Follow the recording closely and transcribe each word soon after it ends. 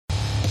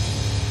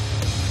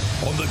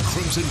on the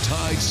Crimson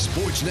Tide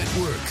Sports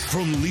Network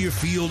from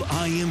Learfield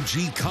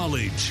IMG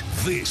College.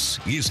 This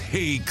is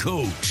Hey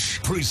Coach,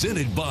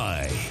 presented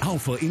by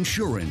Alpha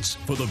Insurance.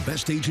 For the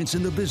best agents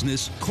in the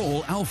business,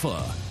 call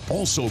Alpha.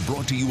 Also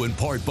brought to you in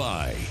part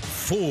by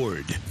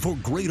Ford. For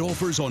great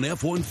offers on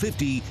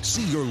F-150,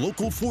 see your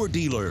local Ford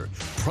dealer.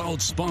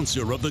 Proud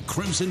sponsor of the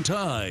Crimson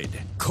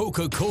Tide.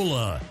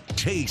 Coca-Cola,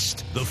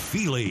 taste the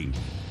feeling.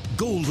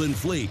 Golden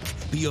Flake,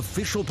 the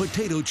official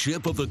potato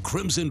chip of the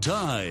Crimson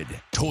Tide.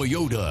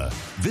 Toyota.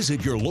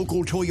 Visit your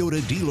local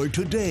Toyota dealer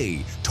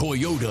today.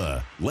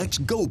 Toyota, let's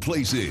go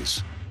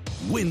places.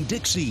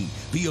 Winn-Dixie,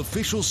 the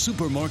official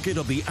supermarket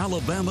of the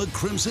Alabama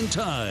Crimson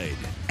Tide.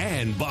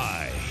 And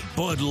by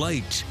Bud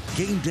Light,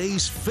 game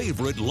day's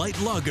favorite light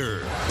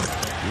lager.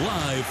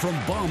 Live from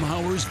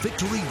Baumhauer's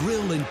Victory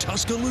Grill in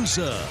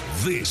Tuscaloosa,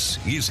 this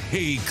is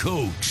Hey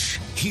Coach.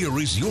 Here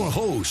is your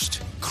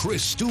host,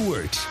 Chris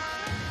Stewart.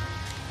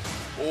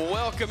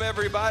 Welcome,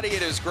 everybody.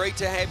 It is great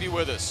to have you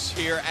with us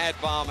here at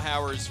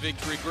Baumhauer's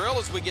Victory Grill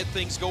as we get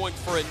things going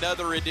for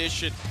another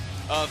edition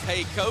of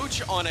Hey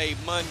Coach on a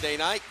Monday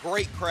night.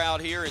 Great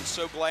crowd here, and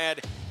so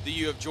glad that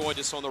you have joined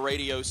us on the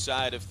radio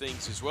side of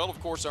things as well. Of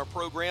course, our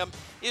program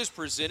is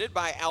presented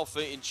by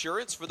Alpha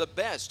Insurance. For the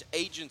best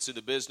agents in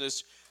the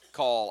business,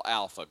 call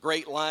Alpha.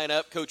 Great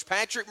lineup. Coach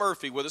Patrick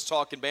Murphy with us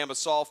talking Bama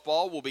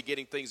softball. We'll be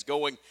getting things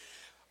going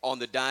on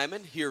the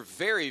diamond here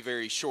very,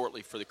 very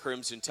shortly for the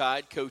Crimson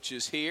Tide. Coach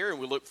is here, and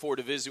we look forward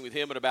to visiting with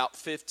him in about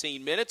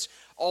 15 minutes.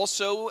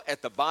 Also,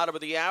 at the bottom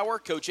of the hour,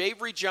 Coach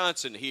Avery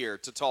Johnson here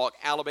to talk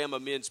Alabama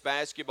men's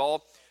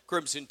basketball.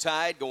 Crimson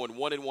Tide going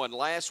 1-1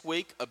 last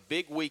week. A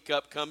big week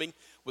upcoming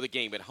with a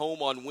game at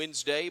home on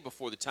Wednesday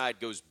before the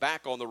Tide goes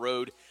back on the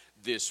road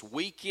this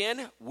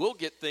weekend. We'll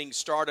get things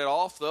started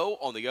off, though,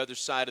 on the other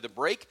side of the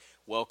break,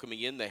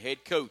 welcoming in the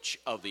head coach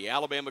of the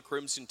Alabama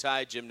Crimson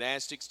Tide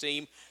gymnastics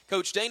team,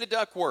 Coach Dana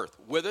Duckworth,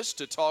 with us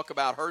to talk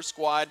about her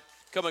squad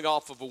coming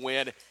off of a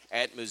win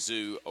at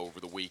Mizzou over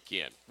the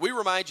weekend. We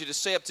remind you to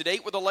stay up to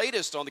date with the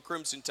latest on the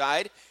Crimson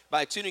Tide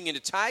by tuning into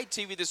Tide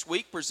TV This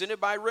Week, presented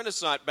by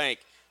Renaissance Bank.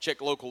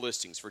 Check local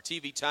listings for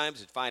TV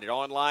times and find it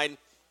online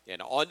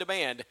and on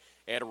demand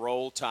at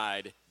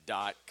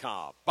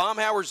RollTide.com.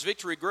 Baumhauer's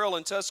Victory Grill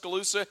in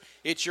Tuscaloosa,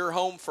 it's your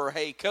home for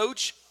Hey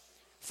Coach.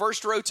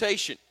 First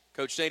rotation.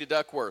 Coach Dana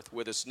Duckworth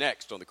with us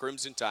next on the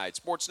Crimson Tide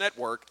Sports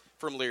Network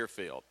from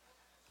Learfield.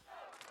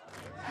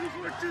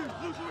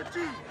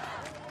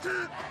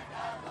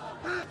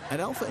 At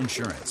Alpha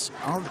Insurance,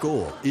 our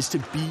goal is to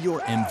be your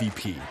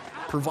MVP,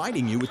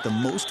 providing you with the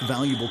most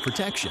valuable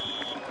protection.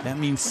 That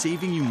means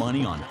saving you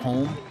money on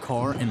home,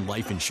 car, and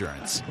life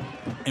insurance,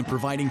 and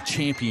providing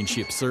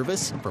championship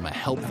service from a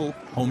helpful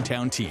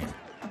hometown team.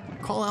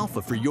 Call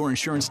Alpha for your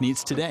insurance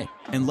needs today,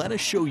 and let us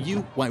show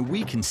you why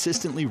we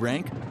consistently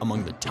rank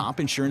among the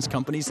top insurance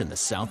companies in the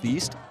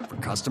Southeast for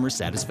customer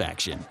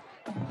satisfaction.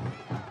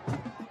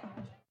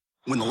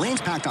 When the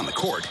lane's packed on the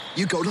court,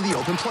 you go to the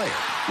open player.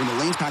 When the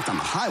lane's packed on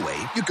the highway,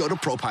 you go to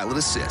ProPilot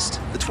Assist,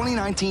 the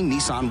 2019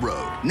 Nissan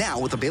Rogue. Now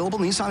with available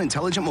Nissan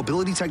intelligent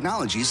mobility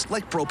technologies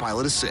like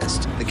ProPilot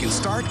Assist that can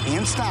start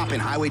and stop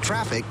in highway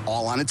traffic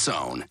all on its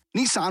own.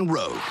 Nissan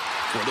Rogue,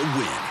 for the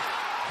win.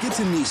 Get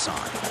to Nissan,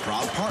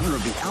 proud partner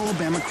of the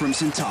Alabama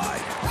Crimson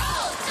Tide.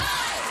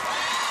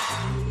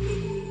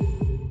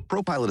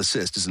 ProPilot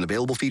Assist is an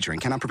available feature and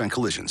cannot prevent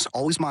collisions.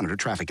 Always monitor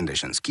traffic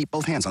conditions. Keep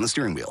both hands on the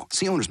steering wheel.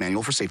 See owner's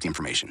manual for safety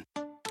information.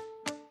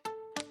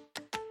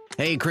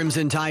 Hey,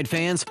 Crimson Tide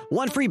fans,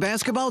 want free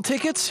basketball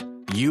tickets?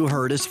 You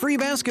heard us, free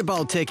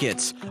basketball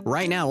tickets.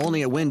 Right now,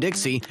 only at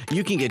Winn-Dixie,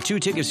 you can get 2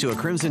 tickets to a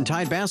Crimson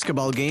Tide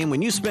basketball game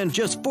when you spend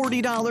just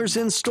 $40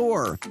 in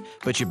store.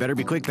 But you better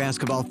be quick,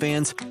 basketball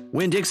fans.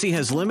 Winn-Dixie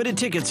has limited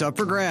tickets up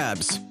for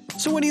grabs.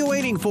 So what are you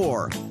waiting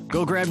for?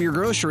 Go grab your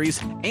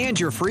groceries and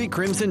your free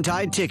Crimson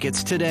Tide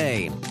tickets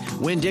today.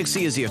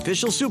 Winn-Dixie is the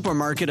official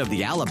supermarket of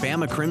the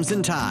Alabama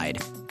Crimson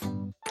Tide.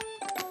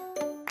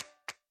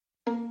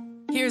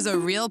 Here's a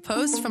real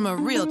post from a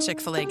real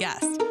Chick-fil-A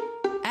guest.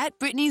 At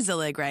Brittany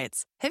Zillig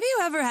writes, have you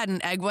ever had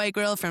an egg white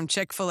grill from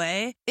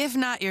Chick-fil-A? If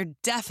not, you're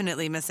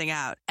definitely missing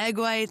out. Egg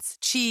whites,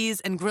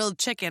 cheese, and grilled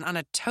chicken on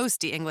a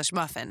toasty English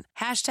muffin.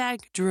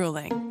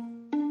 #drooling.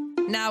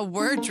 Now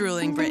we're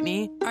drooling,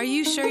 Brittany. Are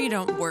you sure you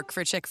don't work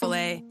for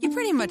Chick-fil-A? You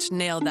pretty much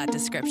nailed that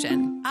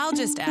description. I'll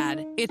just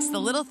add, it's the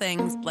little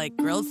things like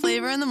grilled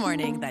flavor in the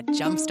morning that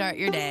jumpstart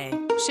your day.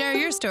 Share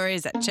your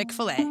stories at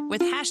Chick-fil-A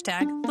with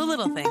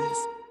 #TheLittleThings.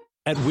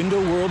 At Window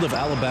World of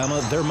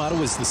Alabama, their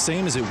motto is the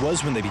same as it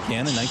was when they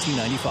began in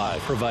 1995.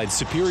 Provide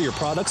superior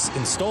products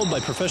installed by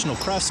professional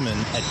craftsmen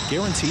at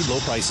guaranteed low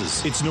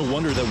prices. It's no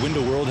wonder that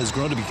Window World has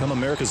grown to become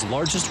America's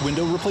largest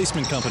window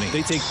replacement company.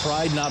 They take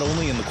pride not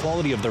only in the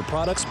quality of their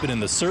products, but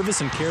in the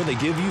service and care they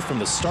give you from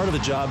the start of the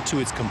job to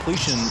its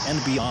completion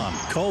and beyond.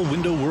 Call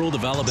Window World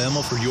of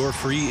Alabama for your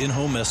free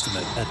in-home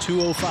estimate at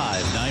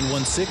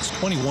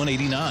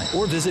 205-916-2189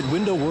 or visit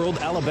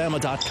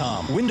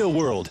windowworldalabama.com. Window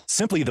World,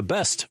 simply the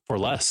best for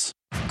less.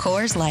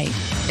 Coors Light,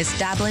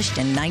 established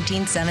in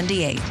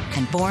 1978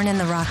 and born in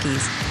the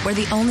Rockies, where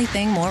the only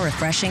thing more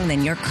refreshing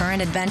than your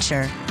current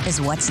adventure is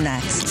what's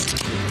next.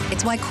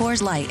 It's why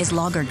Coors Light is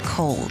lagered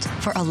cold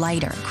for a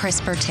lighter,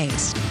 crisper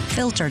taste,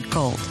 filtered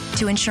cold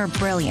to ensure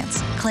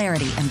brilliance,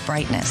 clarity, and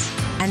brightness,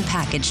 and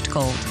packaged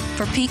cold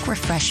for peak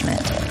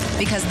refreshment.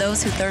 Because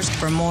those who thirst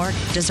for more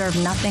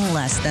deserve nothing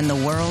less than the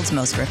world's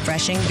most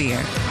refreshing beer.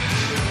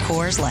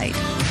 Coors Light.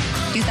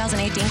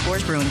 2018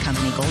 Coors Brewing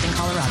Company, Golden,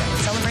 Colorado.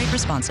 Celebrate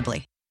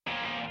responsibly.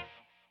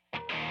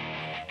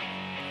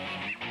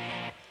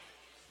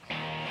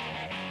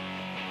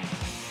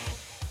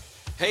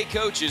 Hey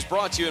Coach is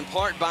brought to you in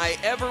part by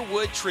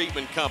Everwood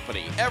Treatment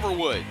Company.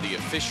 Everwood, the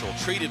official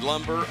treated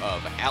lumber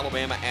of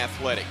Alabama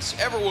athletics.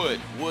 Everwood,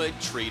 wood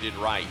treated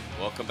right.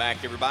 Welcome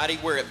back, everybody.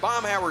 We're at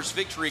Baumhower's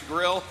Victory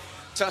Grill,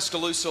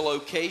 Tuscaloosa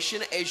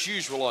location, as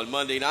usual on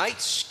Monday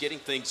nights, getting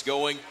things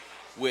going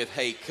with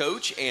Hey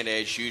Coach. And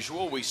as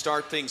usual, we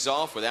start things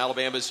off with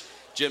Alabama's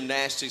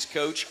gymnastics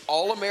coach,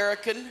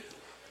 All-American,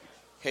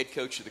 head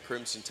coach of the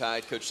Crimson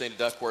Tide, Coach Sandy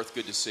Duckworth.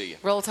 Good to see you.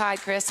 Roll Tide,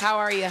 Chris. How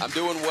are you? I'm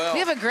doing well. We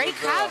have a great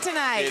crowd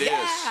tonight. It is.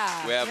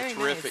 We have Very a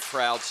terrific nice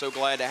crowd. So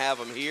glad to have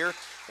them here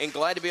and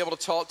glad to be able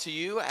to talk to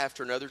you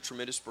after another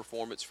tremendous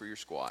performance for your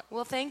squad.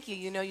 Well, thank you.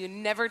 You know, you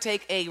never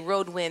take a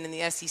road win in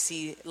the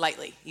SEC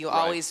lightly. You Right.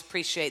 always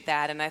appreciate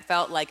that. And I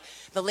felt like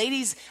the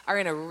ladies are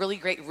in a really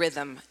great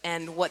rhythm.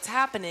 And what's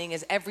happening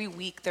is every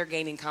week they're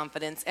gaining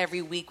confidence.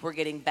 Every week we're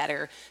getting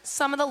better.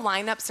 Some of the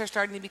lineups are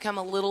starting to become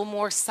a little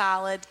more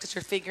solid because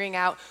you're figuring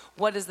out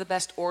what is the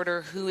best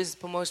order, who is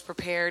the most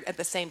prepared. At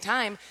the same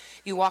time,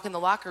 you walk in the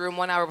locker room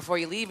 1 hour before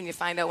you leave and you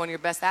find out one of your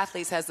best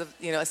athletes has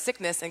a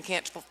sickness and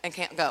can't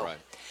go. Right.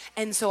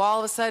 And so all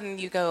of a sudden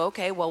you go,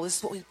 okay, well, this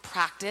is what we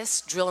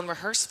practice, drill, and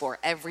rehearse for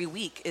every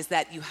week, is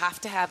that you have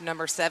to have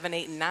number 7,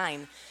 8, and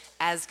 9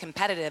 as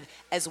competitive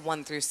as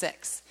 1 through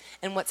 6.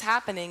 And what's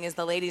happening is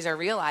the ladies are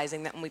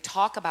realizing that when we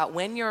talk about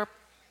when your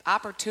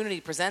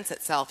opportunity presents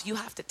itself, you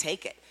have to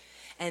take it.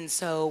 And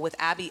so with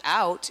Abby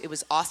out, it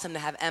was awesome to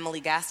have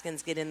Emily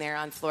Gaskins get in there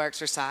on floor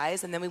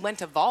exercise. And then we went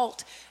to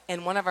vault,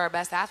 and one of our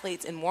best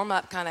athletes in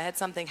warm-up kind of had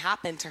something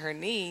happen to her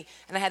knee,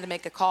 and I had to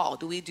make a call.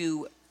 Do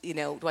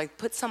I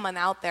put someone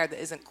out there that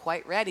isn't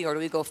quite ready, or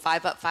do we go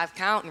 5 up, 5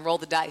 count and roll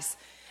the dice?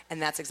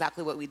 And that's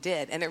exactly what we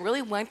did. And it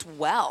really went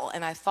well.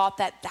 And I thought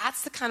that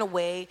that's the kind of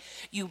way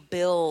you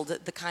build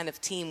the kind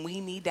of team we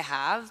need to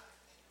have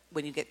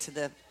when you get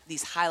to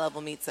these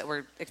high-level meets that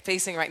we're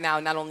facing right now,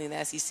 not only in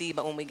the SEC,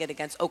 but when we get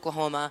against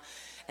Oklahoma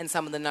and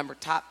some of the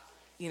top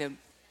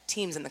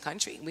teams in the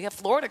country. We have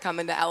Florida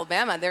coming to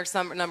Alabama. They're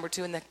number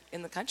 2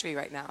 in the country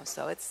right now.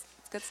 So it's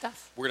good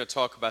stuff. We're going to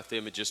talk about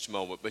them in just a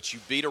moment. But you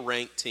beat a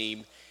ranked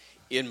team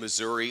in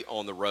Missouri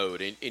on the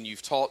road. And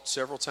you've talked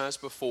several times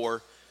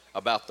before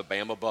about the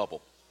Bama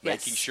bubble, Yes.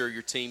 making sure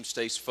your team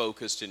stays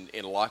focused and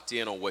locked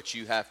in on what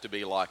you have to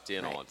be locked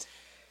in Right. on.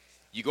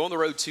 You go on the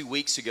road 2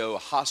 weeks ago, a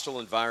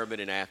hostile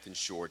environment in Athens,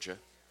 Georgia.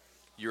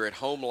 You're at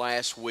home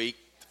last week,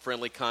 the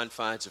friendly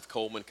confines of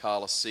Coleman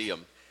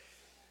Coliseum.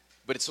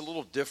 But it's a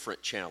little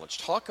different challenge.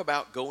 Talk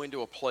about going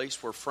to a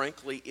place where,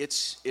 frankly,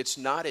 it's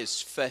not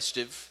as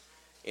festive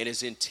and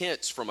as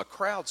intense from a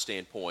crowd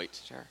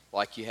standpoint Sure.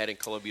 like you had in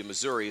Columbia,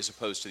 Missouri, as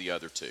opposed to the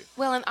other two.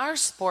 Well, in our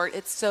sport,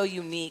 it's so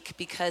unique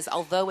because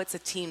although it's a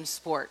team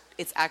sport,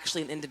 it's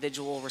actually an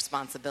individual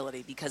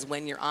responsibility because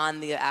when you're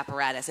on the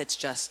apparatus, it's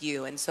just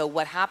you. And so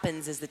what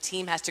happens is the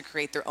team has to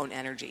create their own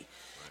energy.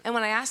 And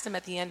when I asked them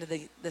at the end of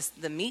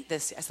the meet I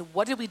said,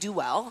 what did we do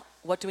well?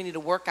 What do we need to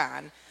work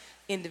on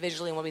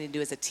individually and what we need to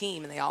do as a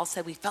team? And they all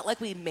said we felt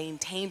like we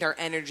maintained our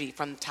energy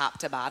from top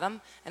to bottom,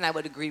 and I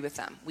would agree with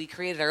them. We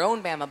created our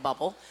own Bama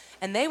bubble,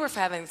 and they were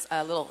having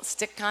a little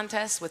stick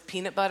contest with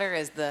peanut butter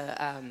as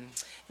the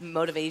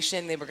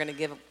motivation. They were going to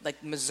give,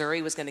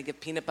 Missouri was going to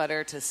give peanut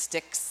butter to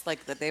sticks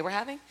that they were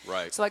having.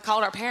 Right. So I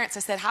called our parents.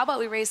 I said, how about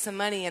we raise some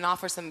money and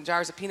offer some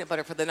jars of peanut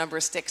butter for the number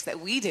of sticks that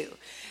we do?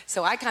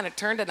 So I kind of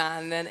turned it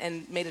on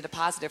and made it a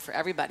positive for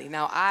everybody.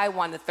 Now, I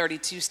wanted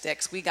 32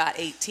 sticks. We got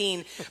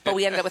 18, but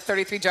we ended up with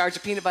 33 jars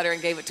of peanut butter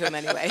and gave it to them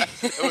anyway.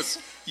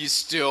 You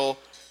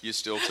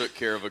still took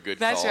care of a good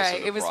That's cause right.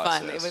 in the It was process.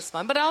 fun. It was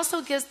fun. But it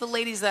also gives the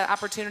ladies the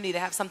opportunity to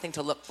have something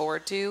to look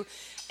forward to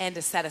and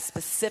to set a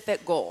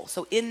specific goal.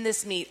 So in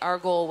this meet, our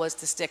goal was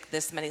to stick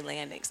this many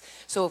landings.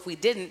 So if we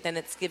didn't, then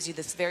it gives you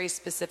this very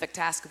specific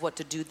task of what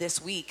to do this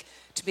week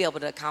to be able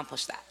to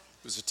accomplish that.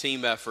 It was a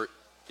team effort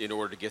in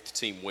order to get the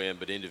team win,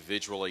 but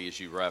individually, as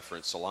you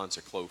referenced,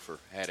 Alonza Clofer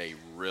had a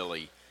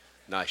really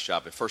nice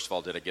job. And first of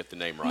all, did I get the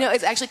name right? No,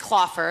 it's actually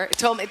Cloffer. It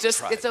told me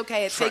Right. it's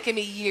okay. It's taken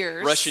me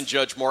years. Russian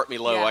judge marked me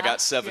low. Yeah. I got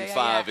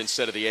 7.5 Yeah.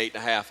 instead of the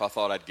 8.5 I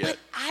thought I'd get.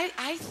 But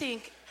I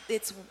think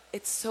it's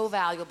so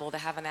valuable to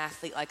have an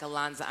athlete like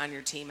Alonza on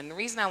your team. And the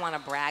reason I want to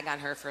brag on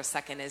her for a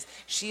second is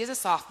she is a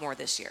sophomore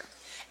this year.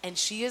 And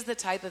she is the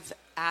type of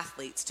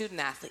athlete, student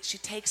athlete, she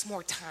takes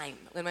more time.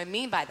 What I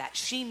mean by that,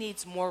 she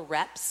needs more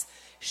reps.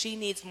 She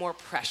needs more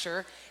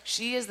pressure.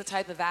 She is the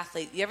type of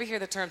athlete, you ever hear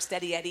the term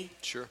steady Eddie?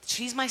 Sure.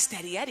 She's my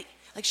steady Eddie.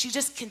 Like, she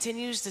just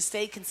continues to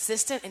stay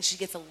consistent, and she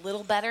gets a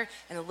little better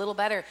and a little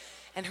better.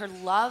 And her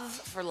love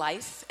for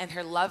life and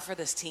her love for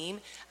this team,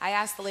 I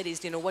asked the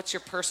ladies, what's your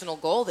personal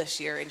goal this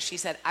year? And she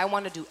said, I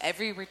want to do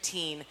every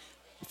routine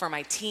for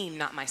my team,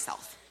 not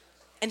myself.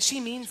 And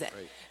she means it.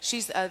 Right.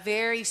 She's a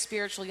very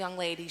spiritual young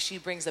lady. She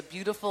brings a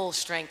beautiful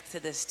strength to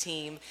this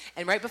team.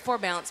 And right before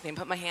balance beam, I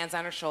put my hands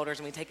on her shoulders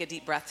and we take a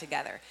deep breath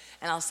together.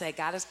 And I'll say,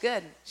 God is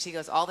good. She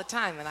goes, all the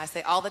time. And I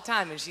say, all the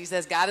time. And she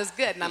says, God is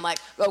good. And I'm like,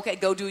 okay,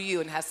 go do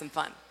you and have some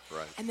fun.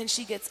 Right. And then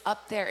she gets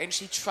up there and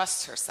she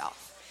trusts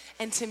herself.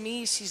 And to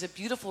me, she's a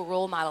beautiful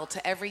role model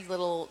to every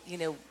little,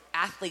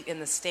 athlete in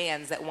the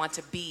stands that want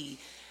to be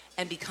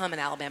and become an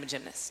Alabama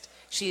gymnast.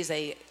 She is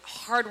a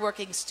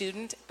hardworking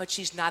student, but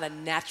she's not a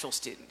natural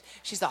student.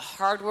 She's a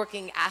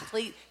hardworking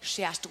athlete.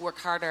 She has to work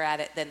harder at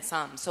it than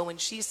some. So when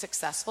she's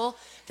successful,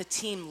 the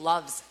team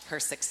loves her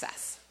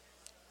success.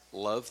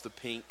 Love the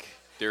pink.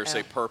 There's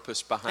a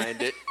purpose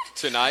behind it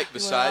tonight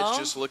besides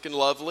just looking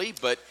lovely,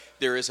 but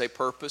there is a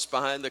purpose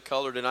behind the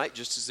color tonight,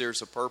 just as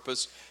there's a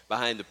purpose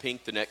behind the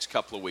pink the next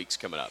couple of weeks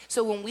coming up.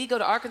 So when we go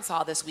to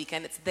Arkansas this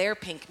weekend, it's their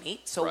pink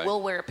meet, so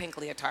we'll wear a pink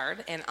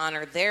leotard and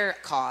honor their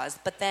cause.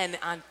 But then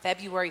on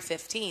February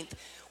 15th,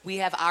 we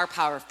have our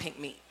Power of Pink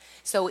meet.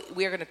 So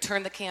we're going to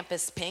turn the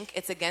campus pink.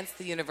 It's against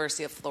the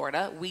University of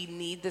Florida. We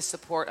need the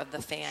support of the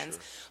fans.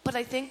 Sure. But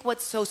I think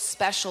what's so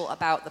special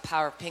about the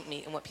Power of Pink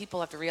meet and what people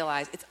have to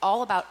realize, it's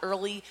all about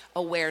early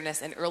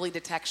awareness and early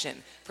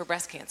detection for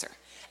breast cancer.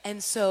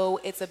 And so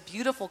it's a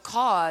beautiful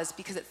cause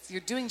because you're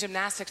doing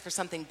gymnastics for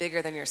something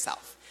bigger than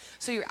yourself.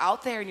 So you're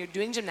out there and you're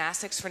doing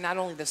gymnastics for not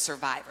only the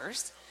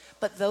survivors,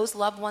 but those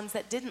loved ones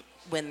that didn't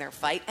win their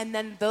fight, and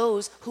then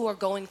those who are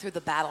going through the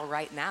battle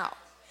right now.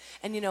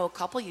 And, a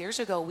couple years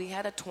ago, we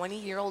had a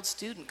 20-year-old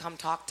student come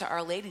talk to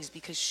our ladies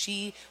because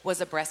she was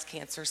a breast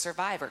cancer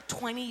survivor,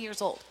 20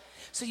 years old.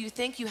 So you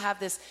think you have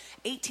this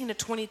 18 to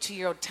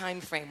 22-year-old time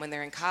frame when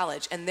they're in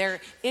college, and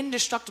they're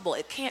indestructible.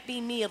 It can't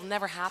be me. It'll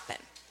never happen.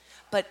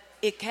 But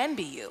it can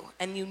be you,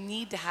 and you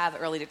need to have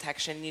early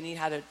detection. You need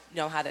to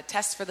know how to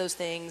test for those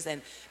things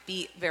and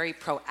be very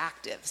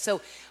proactive. So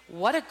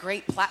what a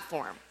great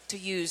platform to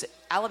use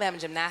Alabama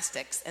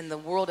gymnastics and the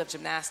world of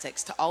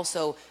gymnastics to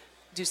also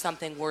do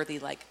something worthy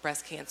like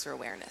breast cancer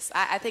awareness.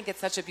 I think it's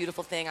such a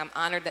beautiful thing. I'm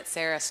honored that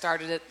Sarah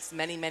started it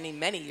many, many,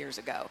 many years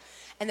ago,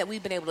 and that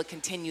we've been able to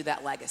continue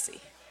that legacy.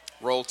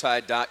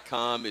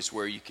 RollTide.com is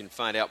where you can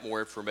find out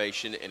more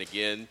information, and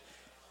again,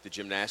 the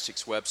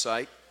gymnastics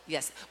website.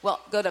 Yes.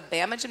 Well, go to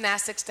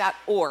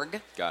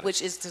BamaGymnastics.org,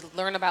 which is to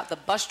learn about the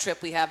bus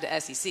trip we have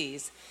to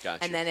SECs.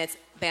 Gotcha. And then it's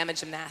Bama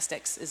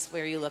Gymnastics is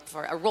where you look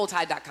for.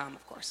 RollTide.com,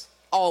 of course.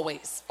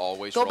 Always.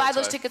 Go buy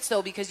those tickets,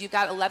 though, because you've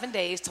got 11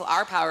 days till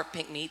our Power of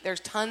Pink meet. There's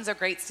tons of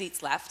great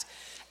seats left.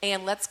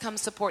 And let's come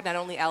support not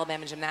only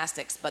Alabama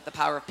Gymnastics, but the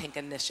Power of Pink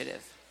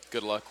initiative.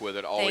 Good luck with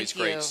it. Always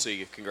great to see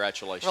you.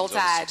 Congratulations Roll on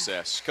Tide. the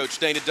success. Coach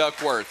Dana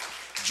Duckworth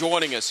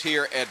joining us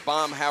here at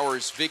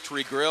Baumhower's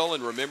Victory Grill.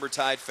 And remember,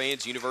 Tide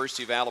fans,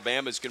 University of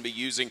Alabama is going to be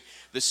using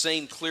the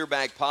same clear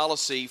bag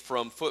policy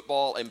from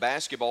football and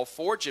basketball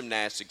for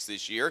gymnastics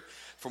this year.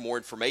 For more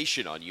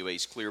information on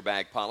UA's clear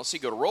bag policy,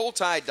 go to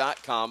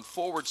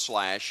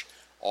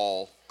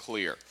rolltide.com/all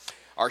clear.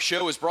 Our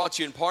show is brought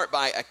to you in part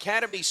by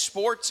Academy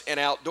Sports and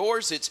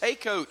Outdoors. It's Hey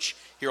Coach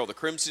here on the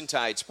Crimson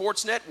Tide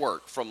Sports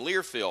Network from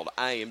Learfield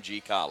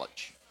IMG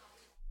College.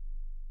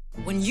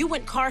 When you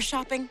went car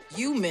shopping,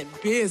 you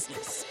meant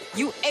business.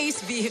 You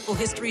aced vehicle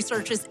history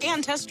searches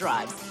and test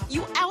drives.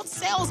 You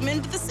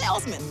out-salesmaned the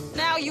salesman.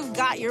 Now you've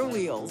got your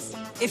wheels.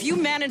 If you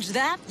manage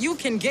that, you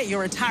can get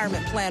your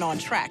retirement plan on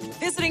track.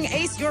 Visiting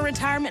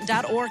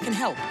aceyourretirement.org can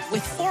help.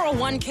 With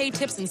 401k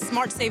tips and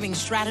smart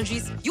savings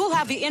strategies, you'll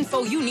have the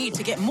info you need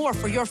to get more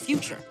for your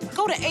future.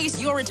 Go to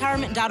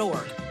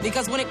aceyourretirement.org,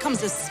 because when it comes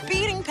to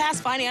speeding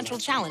past financial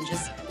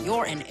challenges,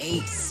 you're an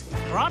ace.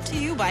 Brought to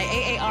you by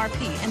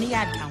AARP and the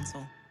Ad Council.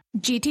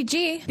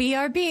 GTG,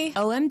 BRB,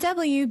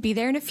 OMW, be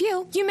there in a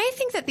few. You may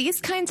think that these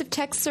kinds of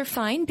texts are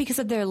fine because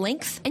of their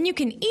length, and you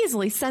can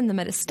easily send them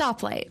at a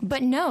stoplight.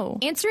 But no,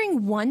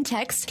 answering one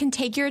text can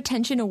take your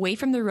attention away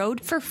from the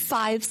road for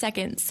 5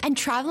 seconds. And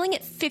traveling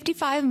at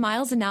 55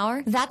 miles an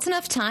hour, that's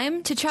enough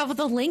time to travel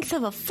the length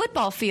of a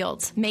football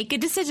field. Make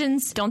good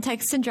decisions. Don't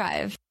text and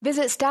drive.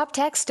 Visit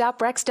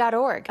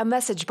StopTextStopWrecks.org, a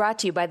message brought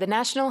to you by the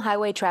National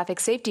Highway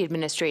Traffic Safety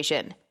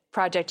Administration,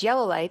 Project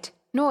Yellow Light,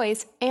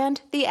 Noise,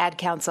 and the Ad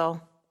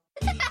Council.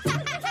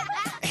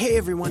 Hey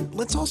everyone,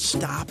 let's all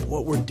stop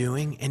what we're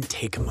doing and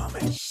take a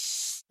moment.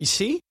 You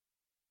see?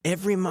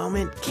 Every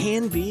moment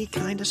can be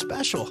kind of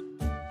special.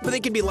 But they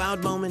can be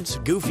loud moments,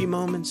 goofy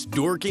moments,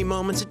 dorky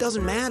moments, it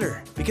doesn't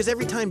matter. Because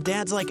every time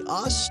dads like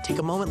us take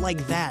a moment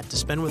like that to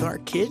spend with our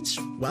kids,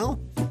 well,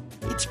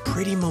 it's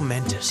pretty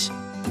momentous.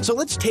 So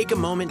let's take a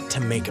moment to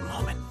make a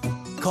moment.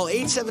 Call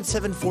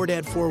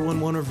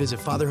 877-4DAD-411 or visit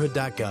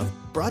fatherhood.gov.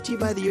 Brought to you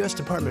by the U.S.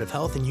 Department of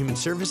Health and Human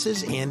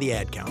Services and the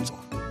Ad Council.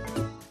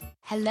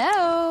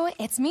 Hello,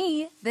 it's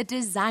me, the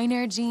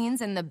designer jeans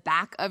in the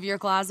back of your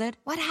closet.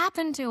 What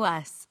happened to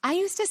us? I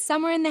used to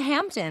summer in the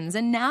Hamptons,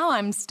 and now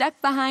I'm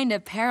stuck behind a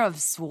pair of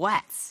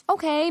sweats.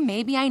 Okay,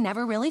 maybe I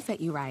never really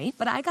fit you right,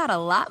 but I got a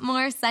lot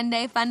more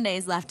Sunday fun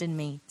days left in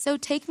me. So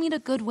take me to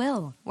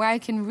Goodwill, where I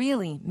can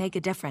really make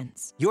a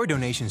difference. Your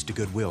donations to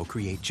Goodwill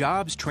create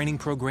jobs, training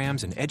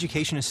programs, and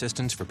education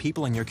assistance for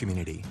people in your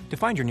community. To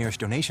find your nearest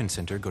donation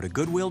center, go to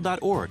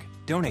goodwill.org.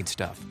 Donate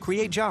stuff.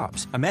 Create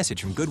jobs. A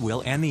message from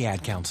Goodwill and the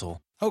Ad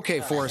Council.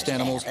 Okay, forest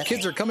animals,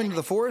 kids are coming to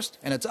the forest,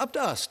 and it's up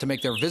to us to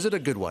make their visit a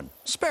good one.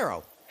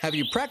 Sparrow, have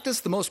you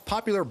practiced the most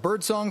popular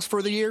bird songs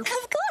for the year?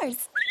 Of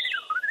course.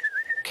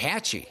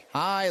 Catchy.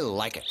 I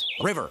like it.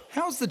 River,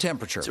 how's the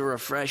temperature? It's a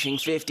refreshing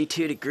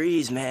 52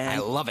 degrees, man. I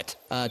love it.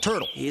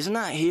 Turtle. He's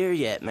not here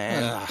yet,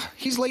 man.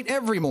 He's late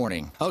every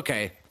morning.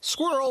 Okay.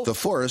 Squirrel. The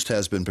forest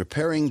has been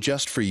preparing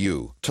just for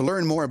you. To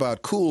learn more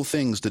about cool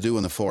things to do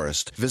in the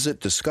forest, visit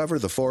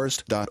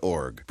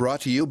discovertheforest.org. Brought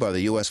to you by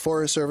the U.S.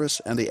 Forest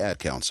Service and the Ad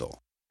Council.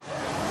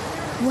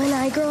 When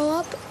I grow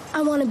up,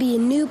 I want to be a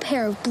new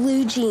pair of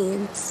blue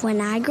jeans. When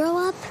I grow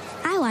up,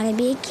 I want to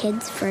be a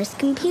kid's first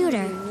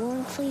computer.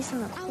 Warm fleece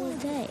on a cool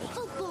day.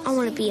 I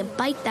want to be a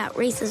bike that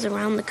races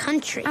around the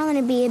country. I want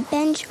to be a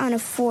bench on a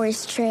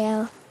forest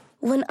trail.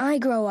 When I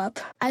grow up,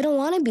 I don't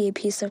want to be a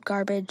piece of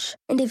garbage.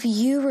 And if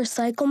you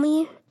recycle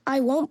me, I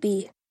won't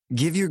be.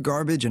 Give your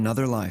garbage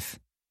another life.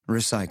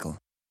 Recycle.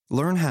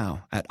 Learn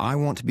how at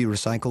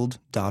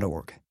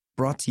iwanttoberecycled.org.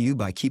 Brought to you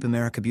by Keep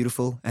America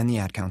Beautiful and the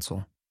Ad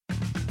Council.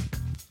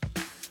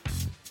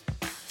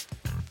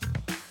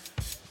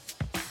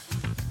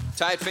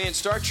 Tide fans,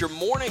 start your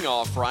morning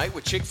off right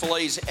with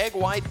Chick-fil-A's Egg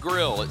White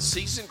Grill. It's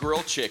seasoned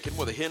grilled chicken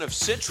with a hint of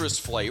citrus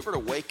flavor to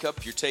wake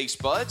up your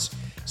taste buds.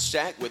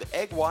 Stacked with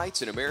egg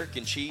whites and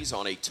American cheese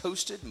on a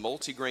toasted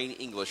multigrain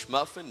English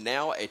muffin.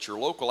 Now at your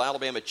local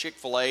Alabama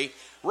Chick-fil-A.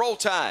 Roll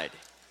Tide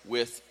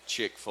with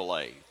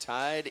Chick-fil-A.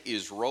 Tide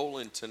is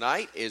rolling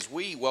tonight as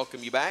we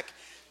welcome you back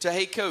to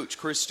Hey Coach.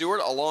 Chris Stewart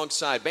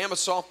alongside Bama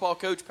softball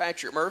coach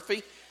Patrick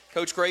Murphy.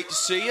 Coach, great to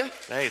see you.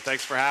 Hey,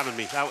 thanks for having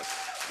me.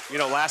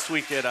 Last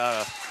week at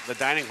the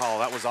dining hall,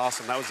 that was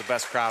awesome. That was the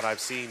best crowd I've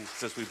seen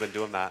since we've been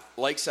doing that.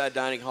 Lakeside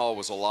Dining Hall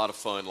was a lot of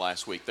fun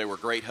last week. They were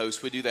great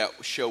hosts. We do that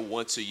show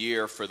once a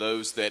year for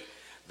those that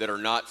are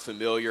not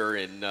familiar,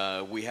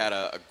 and we had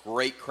a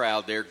great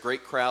crowd there.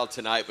 Great crowd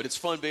tonight, but it's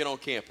fun being on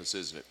campus,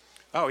 isn't it?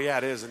 Oh, yeah,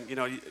 it is.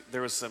 And,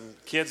 there was some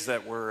kids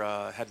that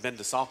had been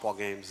to softball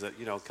games that,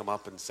 come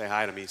up and say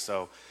hi to me,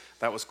 so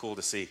that was cool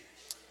to see.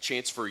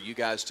 Chance for you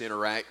guys to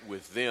interact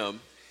with them,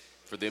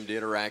 for them to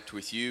interact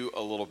with you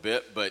a little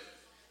bit, but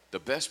the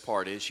best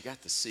part is you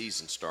got the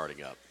season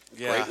starting up.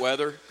 Yeah.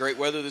 Great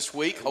weather this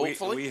week,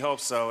 hopefully. We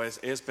hope so.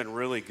 It's been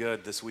really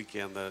good this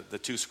weekend. The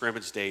two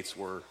scrimmage dates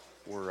were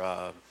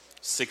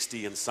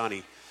 60 and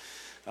sunny.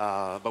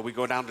 But we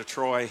go down to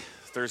Troy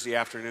Thursday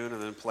afternoon and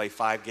then play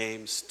 5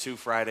 games, 2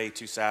 Friday,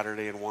 2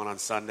 Saturday, and 1 on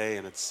Sunday.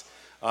 And it's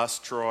us,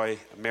 Troy,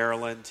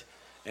 Maryland,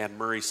 and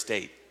Murray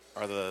State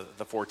are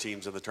the 4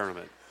 teams in the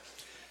tournament.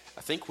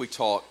 I think we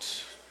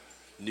talked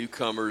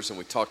newcomers and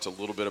we talked a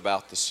little bit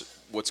about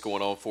what's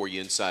going on for you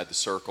inside the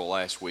circle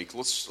last week.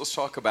 Let's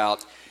talk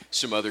about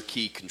some other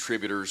key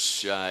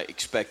contributors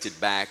expected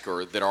back,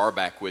 or that are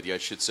back with you, I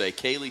should say.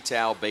 Kaylee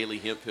Tao, Bailey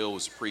Hemphill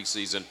was a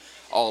preseason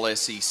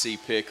All-SEC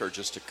pick, or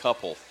just a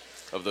couple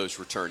of those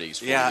returnees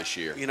for this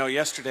year.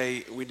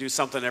 Yesterday we do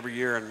something every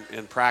year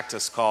in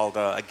practice called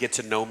a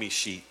get-to-know-me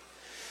sheet.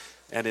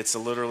 And it's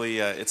literally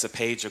it's a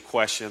page of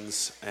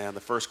questions, and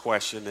the first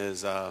question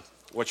is,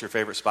 what's your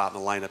favorite spot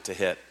in the lineup to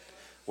hit?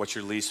 What's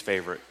your least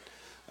favorite?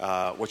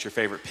 What's your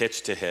favorite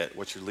pitch to hit?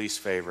 What's your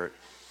least favorite?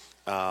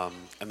 And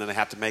then they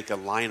have to make a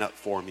lineup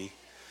for me.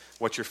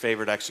 What's your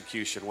favorite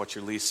execution? What's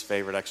your least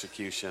favorite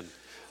execution?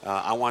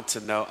 I want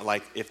to know,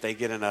 if they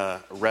get in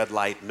a red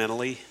light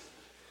mentally,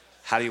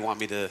 how do you want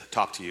me to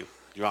talk to you?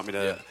 Do you want me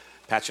to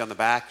pat you on the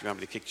back? Do you want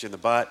me to kick you in the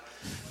butt?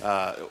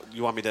 Do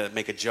you want me to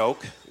make a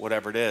joke?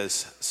 Whatever it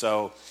is.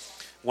 So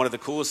one of the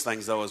coolest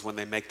things, though, is when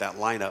they make that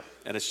lineup,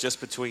 and it's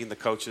just between the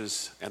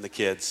coaches and the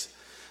kids.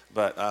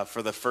 But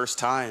for the first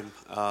time,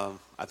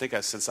 I think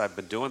since I've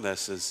been doing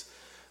this, is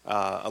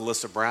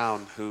Alyssa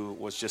Brown, who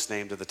was just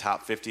named to the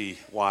top 50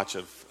 watch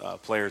of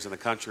players in the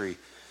country.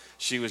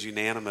 She was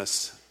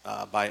unanimous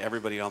by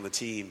everybody on the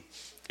team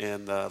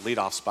in the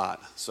leadoff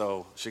spot.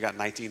 So she got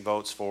 19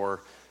 votes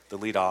for the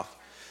leadoff.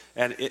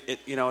 And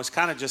it's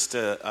kind of just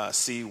to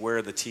see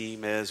where the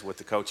team is with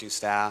the coaching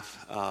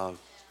staff.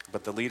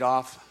 But the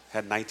leadoff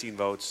had 19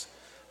 votes.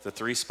 The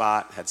 3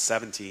 spot had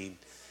 17.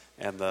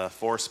 And the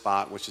 4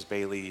 spot, which is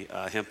Bailey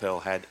Hemphill,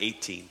 had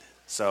 18.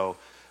 So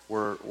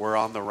we're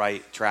on the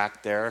right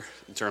track there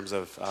in terms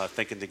of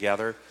thinking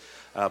together.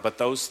 But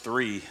those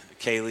 3,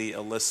 Kaylee,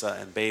 Alyssa,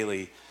 and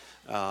Bailey,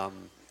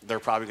 they're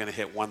probably going to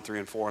hit 1, 3,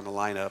 and 4 in the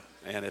lineup.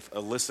 And if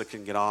Alyssa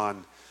can get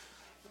on,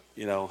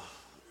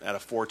 at a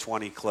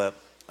 420 clip,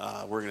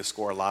 we're going to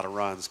score a lot of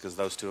runs because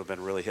those two have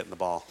been really hitting the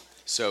ball.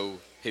 So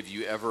have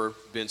you ever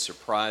been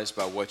surprised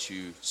by what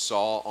you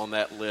saw on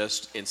that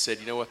list and said,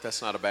 you know what,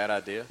 that's not a bad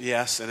idea?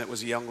 Yes, and it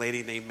was a young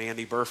lady named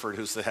Mandy Burford,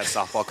 who's the head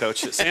softball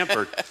coach at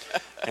Sanford.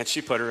 And she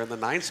put her in the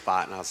 9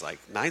 spot. And I was like,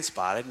 9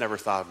 spot? I'd never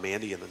thought of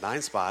Mandy in the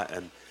 9 spot.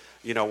 And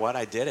you know what?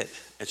 I did it.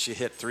 And she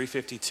hit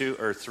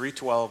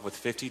 312 with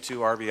 52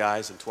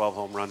 RBIs and 12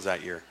 home runs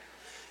that year.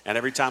 And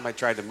every time I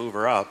tried to move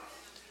her up,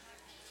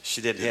 she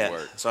didn't hit.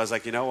 Work. So I was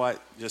like, you know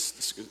what?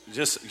 Just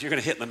you're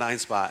going to hit in the 9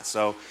 spot.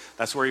 So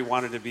that's where you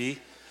wanted to be.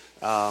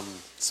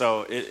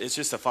 So it's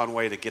just a fun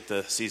way to get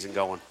the season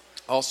going.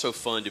 Also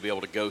fun to be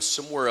able to go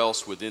somewhere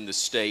else within the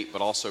state,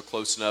 but also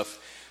close enough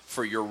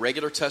for your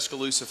regular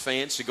Tuscaloosa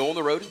fans to go on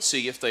the road and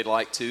see if they'd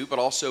like to, but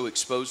also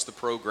expose the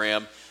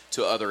program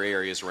to other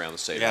areas around the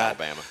state of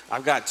Alabama.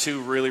 I've got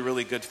 2 really,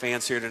 really good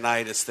fans here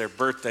tonight. It's their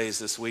birthdays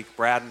this week.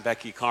 Brad and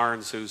Becky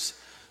Carnes, who's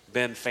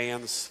been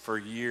fans for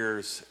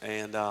years,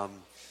 and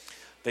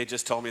they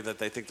just told me that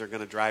they think they're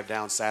going to drive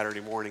down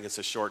Saturday morning. It's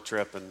a short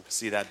trip and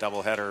see that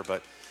doubleheader,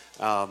 but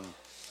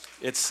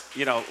it's,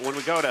 you know, when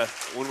we go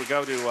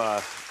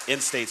to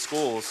in-state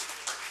schools,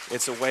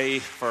 it's a way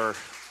for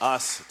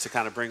us to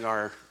kind of bring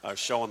our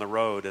show on the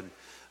road, and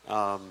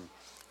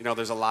you know,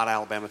 there's a lot of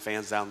Alabama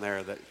fans down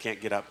there that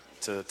can't get up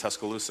to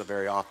Tuscaloosa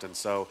very often.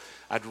 So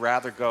I'd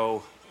rather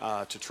go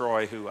to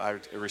Troy, who I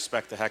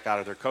respect the heck out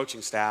of their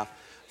coaching staff,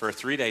 for a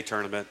 3-day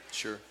tournament,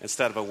 sure,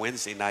 instead of a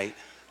Wednesday night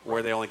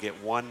where they only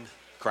get 1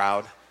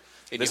 crowd.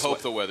 And you hope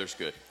the weather's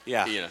good.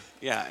 Yeah, you know.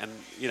 Yeah, and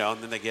you know,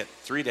 and then they get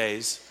 3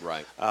 days.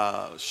 Right.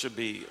 Should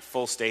be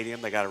full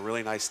stadium. They got a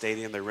really nice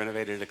stadium. They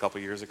renovated it a couple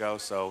years ago,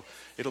 so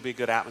it'll be a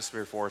good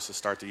atmosphere for us to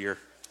start the year.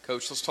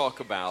 Coach, let's talk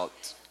about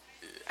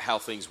how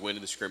things went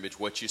in the scrimmage,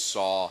 what you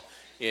saw,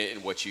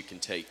 and what you can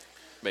take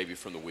maybe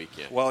from the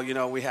weekend. Well, you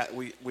know,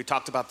 we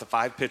talked about the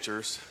 5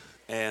 pitchers,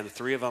 and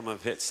 3 of them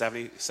have hit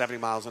 70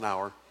 miles an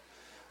hour.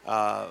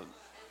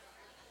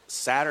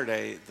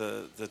 Saturday,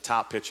 the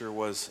top pitcher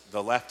was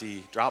the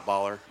lefty drop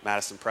baller,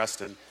 Madison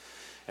Preston,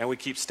 and we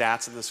keep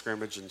stats in the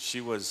scrimmage, and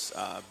she was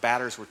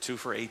batters were 2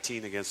 for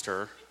 18 against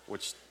her,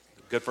 which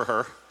good for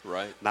her.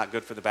 Right. Not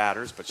good for the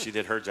batters, but she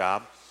did her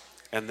job.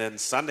 And then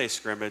Sunday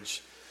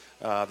scrimmage,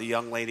 the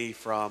young lady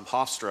from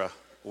Hofstra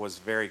was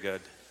very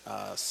good,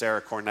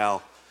 Sarah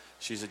Cornell.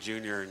 She's a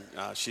junior,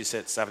 and she's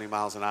hit 70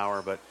 miles an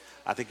hour, but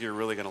I think you're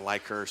really going to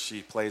like her.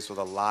 She plays with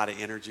a lot of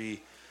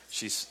energy.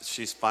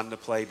 She's fun to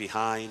play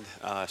behind.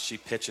 She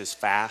pitches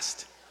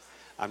fast.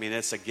 I mean,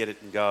 it's a get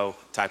it and go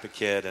type of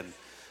kid, and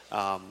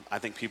I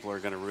think people are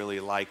going to really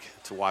like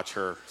to watch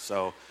her.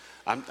 So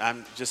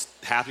I'm just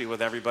happy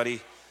with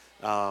everybody.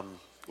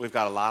 We've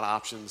got a lot of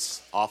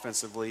options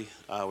offensively.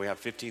 We have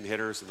 15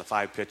 hitters and the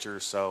 5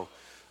 pitchers, so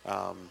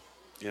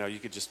you know, you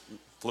could just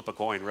flip a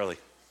coin, really.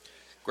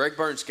 Greg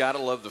Burns, got to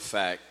love the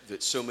fact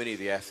that so many of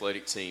the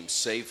athletic teams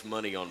save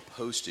money on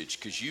postage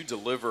because you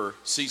deliver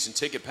season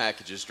ticket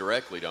packages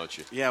directly, don't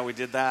you? Yeah, we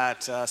did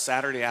that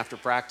Saturday after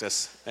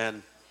practice,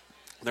 and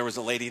there was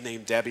a lady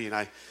named Debbie, and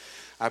I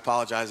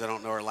apologize, I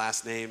don't know her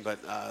last name, but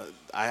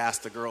I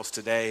asked the girls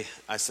today,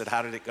 I said,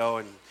 how did it go?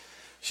 And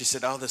she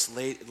said, oh, this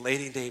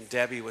lady named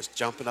Debbie was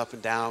jumping up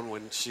and down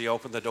when she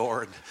opened the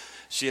door, and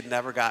she had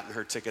never gotten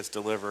her tickets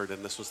delivered,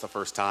 and this was the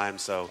first time,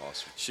 so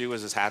awesome. She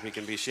was as happy as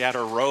can be. She had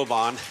her robe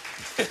on,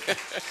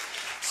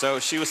 so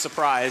she was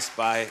surprised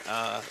by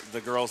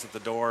the girls at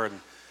the door, and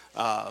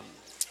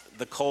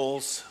the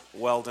Coles,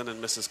 Weldon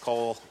and Mrs.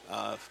 Cole,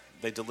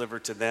 they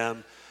delivered to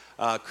them.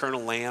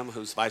 Colonel Lamb,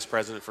 who's vice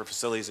president for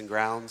facilities and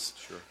grounds,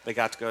 sure. They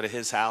got to go to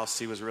his house.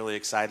 He was really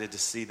excited to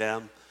see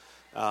them.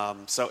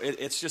 So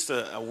it's just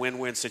a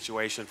win-win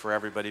situation for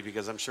everybody,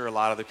 because I'm sure a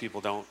lot of the people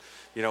don't,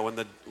 you know, when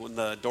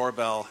the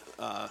doorbell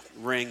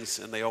rings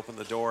and they open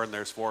the door and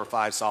there's 4 or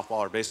 5 softball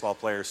or baseball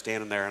players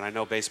standing there, and I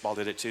know baseball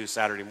did it too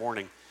Saturday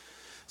morning.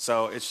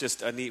 So it's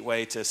just a neat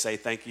way to say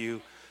thank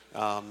you,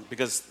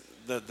 because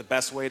the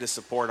best way to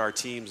support our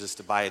teams is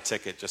to buy a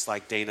ticket, just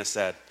like Dana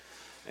said,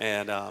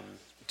 and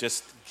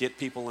just get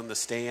people in the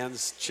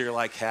stands, cheer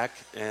like heck,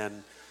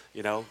 and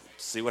you know,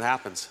 see what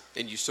happens.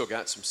 And you still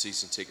got some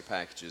season ticket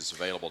packages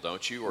available,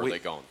 don't you, or are they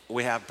gone?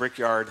 We have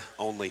Brickyard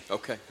only.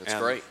 Okay, that's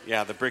great.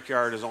 Yeah, the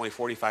Brickyard is only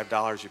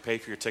 $45. You pay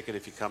for your ticket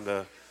if you come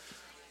to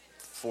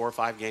 4 or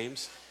 5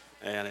 games,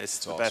 and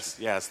it's the best.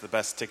 Yeah, it's the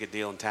best ticket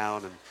deal in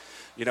town. And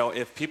you know,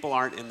 if people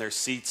aren't in their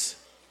seats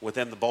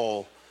within the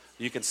bowl,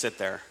 you can sit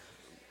there.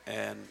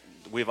 And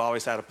we've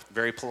always had a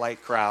very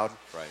polite crowd.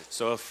 Right.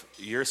 So if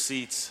your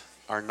seats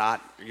are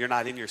not, you're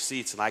not in your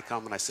seats, and I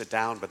come and I sit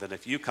down, but then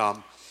if you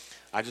come,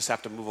 I just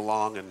have to move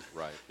along and,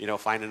 you know,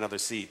 find another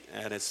seat.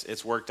 And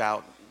it's worked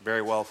out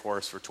very well for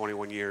us for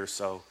 21 years.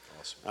 So,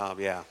 awesome.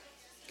 Yeah.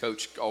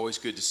 Coach, always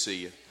good to see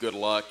you. Good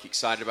luck.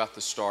 Excited about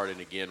the start. And,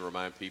 again,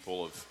 remind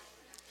people of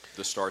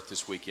the start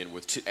this weekend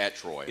at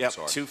Troy.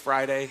 Yep, 2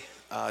 Friday,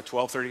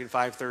 12:30 and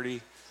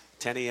 5:30,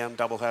 10 a.m.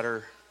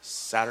 doubleheader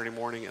Saturday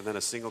morning, and then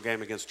a single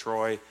game against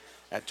Troy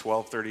at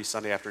 12:30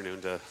 Sunday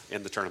afternoon to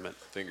end the tournament.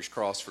 Fingers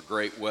crossed for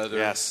great weather,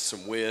 yes,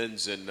 some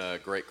wins, and a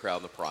great crowd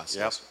in the process.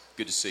 Yep.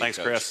 Good to see Thanks,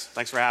 you, Coach. Chris.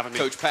 Thanks for having me.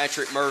 Coach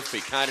Patrick Murphy,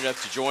 kind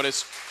enough to join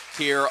us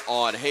here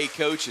on Hey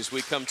Coach as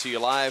we come to you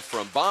live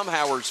from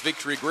Baumhower's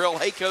Victory Grill.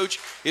 Hey Coach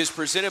is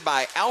presented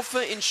by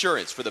Alpha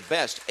Insurance. For the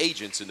best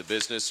agents in the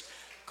business,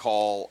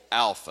 call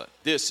Alpha.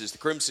 This is the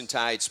Crimson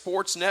Tide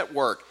Sports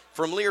Network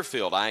from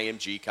Learfield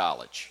IMG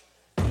College.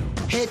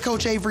 Head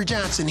Coach Avery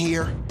Johnson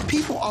here.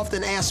 People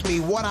often ask me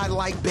what I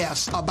like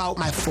best about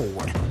my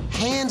Ford.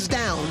 Hands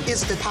down,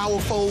 it's the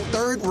powerful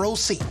third row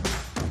seat.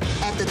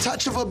 At the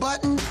touch of a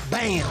button,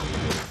 bam,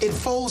 it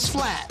folds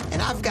flat,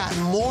 and I've got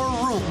more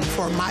room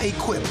for my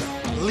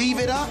equipment. Leave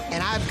it up,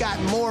 and I've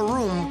got more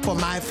room for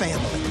my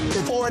family.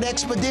 The Ford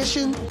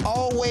Expedition,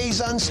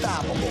 always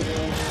unstoppable.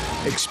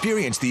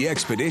 Experience the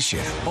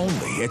Expedition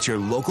only at your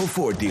local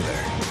Ford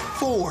dealer.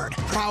 Ford,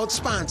 proud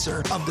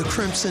sponsor of the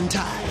Crimson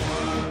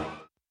Tide.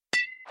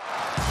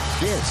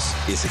 This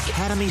is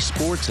Academy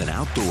Sports and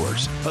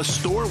Outdoors, a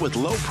store with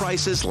low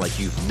prices like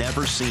you've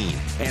never seen,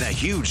 and a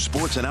huge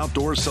sports and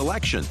outdoors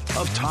selection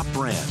of top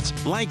brands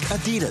like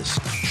Adidas,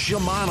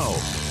 Shimano,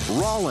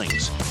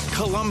 Rawlings,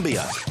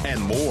 Columbia,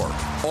 and more,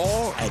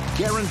 all at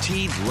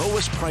guaranteed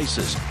lowest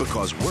prices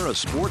because we're a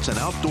sports and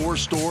outdoor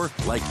store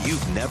like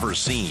you've never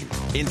seen.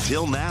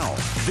 Until now,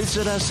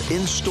 visit us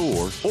in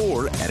store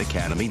or at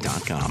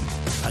academy.com.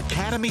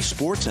 Academy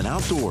Sports and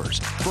Outdoors,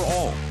 for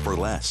all for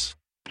less.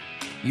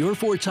 Your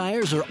 4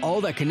 tires are all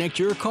that connect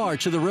your car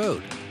to the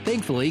road.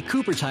 Thankfully,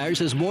 Cooper Tires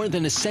has more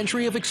than a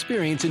century of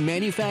experience in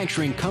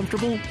manufacturing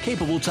comfortable,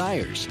 capable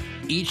tires.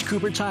 Each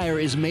Cooper tire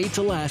is made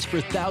to last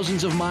for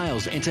thousands of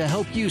miles and to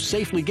help you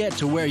safely get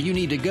to where you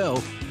need to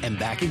go and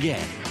back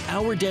again.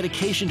 Our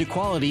dedication to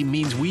quality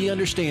means we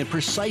understand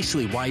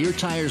precisely why your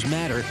tires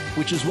matter,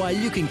 which is why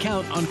you can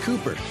count on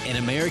Cooper, an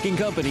American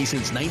company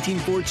since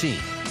 1914.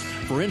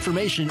 For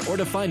information or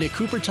to find a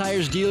Cooper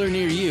Tires dealer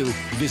near you,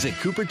 visit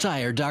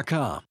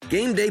CooperTire.com.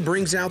 Game day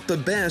brings out the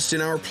best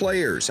in our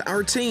players,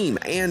 our team,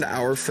 and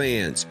our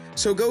fans.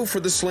 So go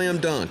for the slam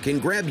dunk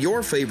and grab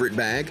your favorite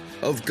bag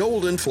of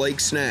Golden Flake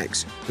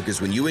snacks.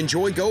 Because when you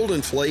enjoy Golden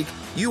Flake,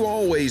 you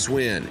always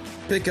win.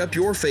 Pick up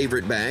your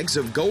favorite bags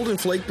of Golden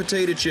Flake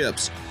potato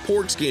chips,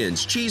 pork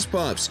skins, cheese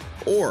puffs,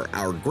 or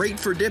our great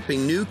for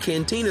dipping new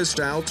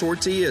Cantina-style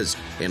tortillas,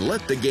 and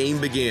let the game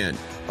begin.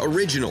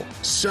 Original,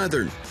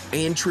 Southern,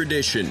 and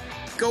tradition.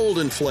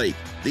 Golden Flake,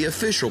 the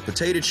official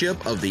potato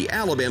chip of the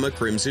Alabama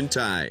Crimson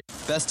Tide.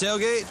 Best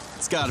tailgate?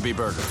 It's gotta be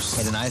burgers.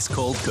 And an ice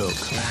cold Coke.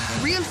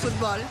 Real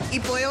football y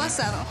pollo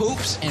asado.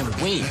 Hoops and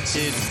wings.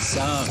 Dude,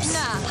 subs.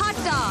 Nah, hot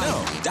dog.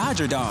 No,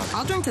 Dodger dog.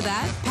 I'll drink to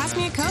that. Pass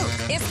me a Coke.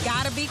 It's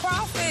gotta be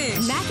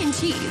crawfish. Mac and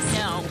cheese.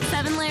 No.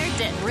 7-layer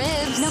dip.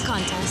 Ribs. No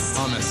contest.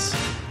 Hummus.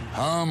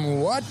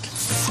 What?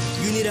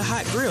 You need a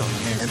hot grill.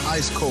 An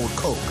ice cold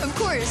Coke. Of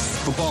course.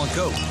 Football and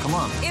Coke. Come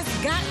on.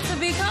 It's got to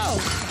be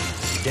Coke.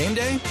 Game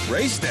day?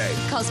 Race day.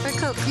 Calls for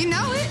Coke. You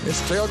know it.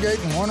 It's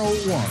Tailgating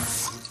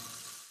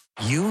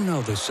 101. You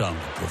know the sound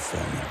of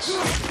performance.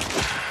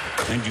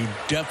 And you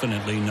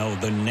definitely know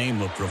the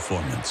name of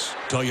performance.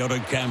 Toyota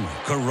Camry,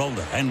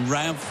 Corolla, and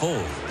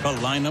RAV4. A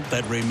lineup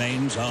that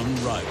remains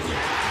unrivaled.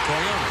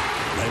 Toyota.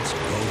 Let's go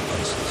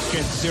places.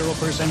 Get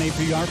 0%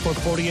 APR for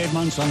 48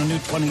 months on a new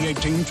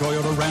 2018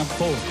 Toyota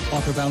RAV4.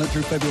 Offer valid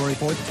through February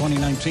 4th,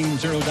 2019.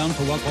 Zero down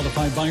for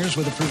well-qualified buyers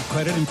with approved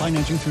credit and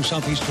financing through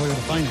Southeast Toyota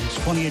Finance.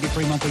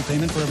 $20.83 monthly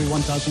payment for every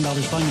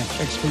 $1,000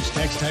 finance. Excludes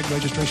tax, tag,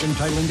 registration,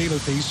 title, and dealer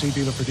fees. See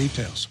dealer for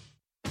details.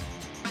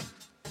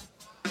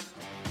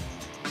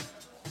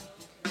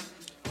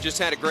 Just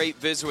had a great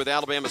visit with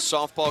Alabama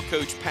softball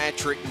coach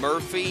Patrick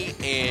Murphy,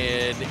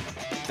 and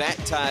that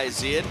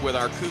ties in with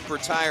our Cooper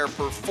Tire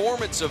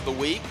Performance of the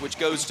Week, which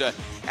goes to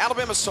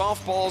Alabama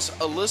softball's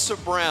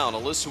Alyssa Brown.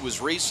 Alyssa was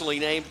recently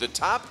named the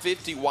top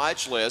 50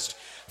 watch list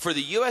for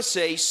the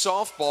USA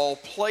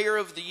Softball Player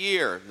of the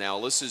Year. Now,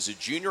 Alyssa is a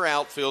junior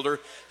outfielder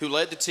who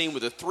led the team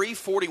with a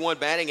 .341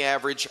 batting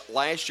average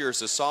last year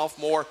as a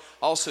sophomore,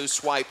 also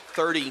swiped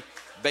 30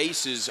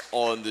 bases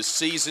on the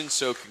season,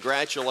 so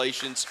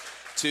congratulations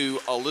to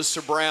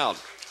Alyssa Brown,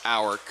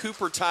 our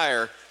Cooper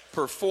Tire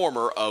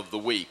Performer of the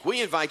Week.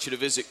 We invite you to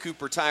visit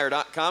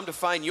CooperTire.com to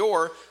find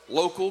your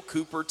local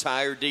Cooper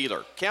Tire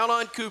dealer. Count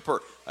on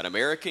Cooper, an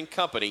American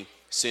company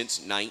since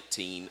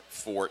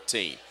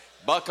 1914.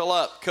 Buckle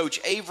up. Coach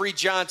Avery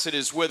Johnson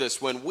is with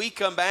us when we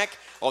come back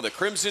on the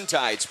Crimson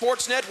Tide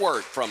Sports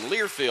Network from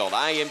Learfield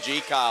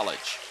IMG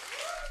College.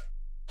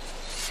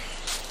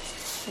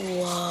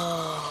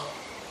 Whoa.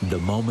 The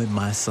moment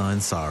my son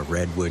saw a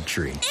redwood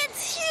tree.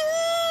 It's huge!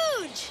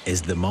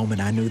 Is the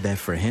moment I knew that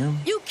for him,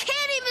 You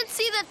can't even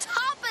see the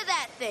top of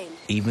that thing.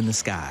 even the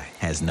sky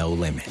has no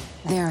limit.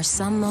 There are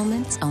some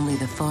moments only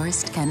the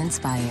forest can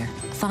inspire.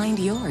 Find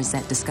yours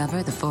at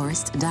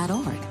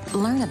discovertheforest.org.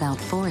 Learn about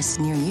forests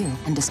near you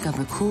and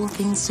discover cool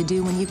things to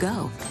do when you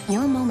go.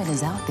 Your moment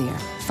is out there.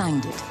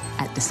 Find it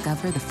at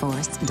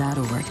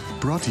discovertheforest.org.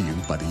 Brought to you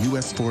by the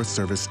U.S. Forest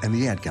Service and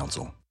the Ad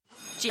Council.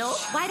 Jill,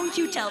 why don't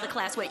you tell the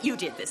class what you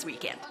did this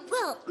weekend?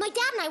 Well, my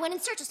dad and I went in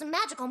search of some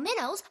magical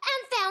minnows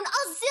and found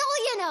a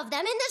zillion of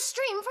them in the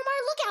stream from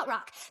our lookout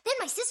rock. Then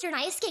my sister and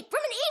I escaped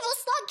from an evil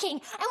slug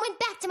king and went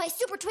back to my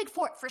super twig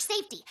fort for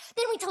safety.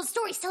 Then we told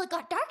stories till it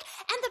got dark,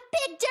 and the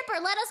Big Dipper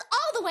led us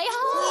all the way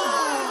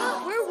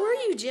home. Where were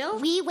you, Jill?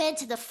 We went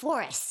to the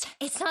forest.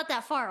 It's not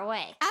that far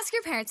away. Ask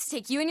your parents to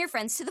take you and your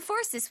friends to the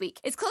forest this week.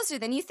 It's closer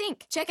than you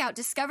think. Check out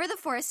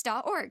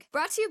discovertheforest.org.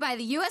 Brought to you by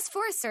the U.S.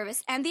 Forest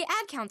Service and the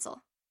Ad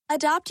Council.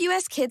 Adopt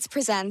US Kids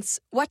presents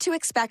What to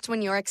Expect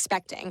When You're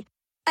Expecting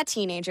a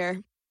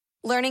Teenager.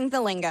 Learning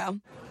the lingo.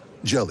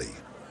 Jelly.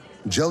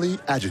 Jelly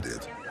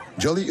adjective.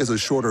 Jelly is a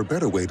shorter,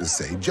 better way to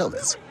say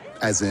jealous.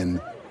 As in,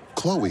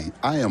 Chloe,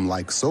 I am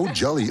like so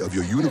jelly of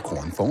your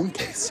unicorn phone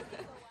case.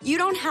 You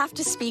don't have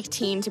to speak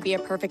teen to be a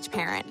perfect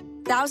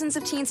parent. Thousands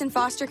of teens in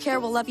foster care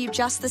will love you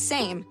just the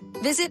same.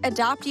 Visit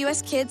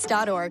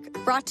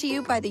adoptuskids.org. Brought to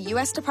you by the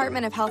U.S.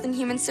 Department of Health and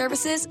Human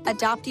Services,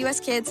 Adopt US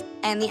Kids,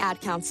 and the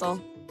Ad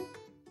Council.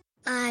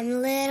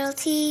 I'm little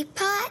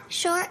teapot,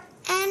 short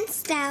and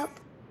stout.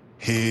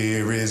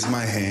 Here is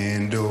my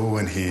handle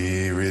and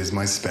here is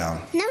my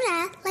spout. No,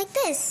 Dad, like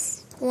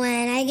this.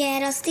 When I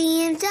get all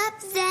steamed up,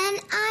 then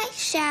I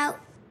shout,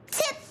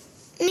 tip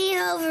me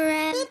over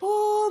and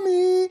pour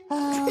me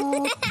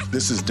out.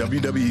 This is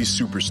WWE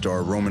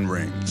superstar Roman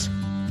Reigns.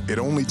 It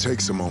only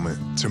takes a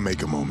moment to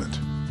make a moment.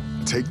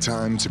 Take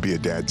time to be a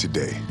dad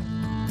today.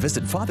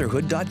 Visit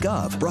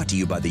fatherhood.gov. Brought to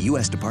you by the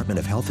U.S. Department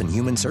of Health and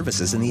Human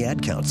Services and the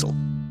Ad Council.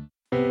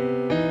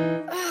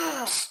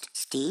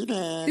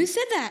 Steven. Who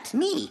said that?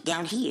 Me,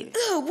 down here.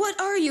 Ugh, what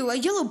are you, a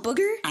yellow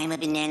booger? I'm a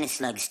banana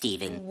slug,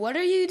 Steven. What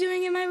are you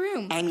doing in my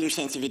room? I'm your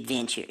sense of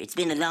adventure. It's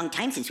been a long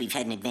time since we've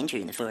had an adventure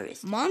in the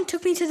forest. Mom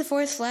took me to the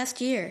forest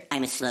last year.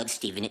 I'm a slug,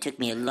 Steven. It took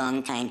me a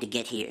long time to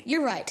get here.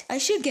 You're right. I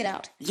should get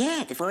out.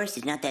 Yeah, the forest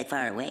is not that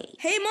far away.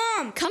 Hey,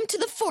 Mom! Come to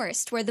the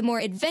forest where the more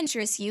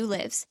adventurous you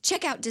lives.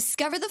 Check out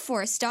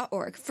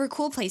discovertheforest.org for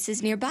cool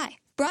places nearby.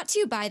 Brought to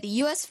you by the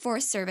U.S.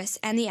 Forest Service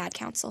and the Ad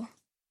Council.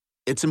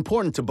 It's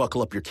important to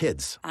buckle up your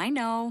kids. I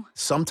know.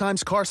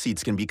 Sometimes car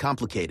seats can be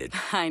complicated.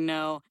 I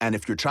know. And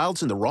if your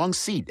child's in the wrong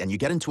seat and you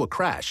get into a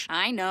crash,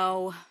 I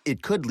know.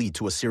 It could lead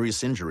to a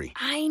serious injury.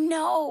 I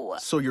know.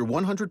 So you're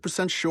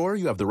 100% sure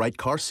you have the right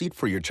car seat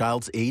for your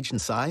child's age and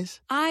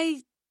size?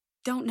 I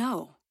don't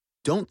know.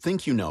 Don't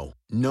think you know.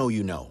 Know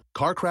you know.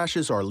 Car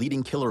crashes are a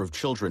leading killer of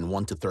children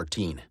 1 to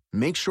 13.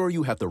 Make sure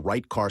you have the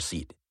right car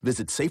seat.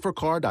 Visit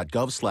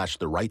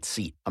safercar.gov/the right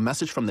seat. A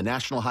message from the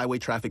National Highway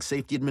Traffic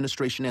Safety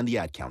Administration and the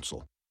Ad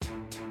Council.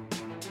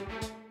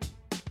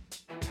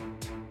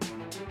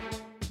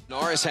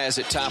 Norris has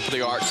it top of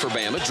the arc for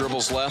Bama.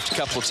 Dribbles left a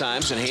couple of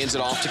times and hands it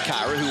off to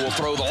Kyra, who will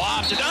throw the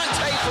lob to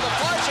Dante for the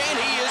flush, and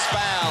he is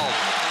fouled.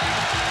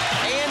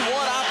 And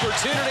what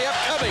opportunity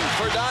upcoming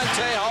for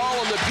Dante Hall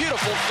on the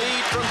beautiful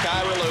feed from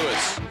Kyra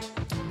Lewis.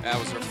 That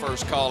was her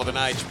first call of the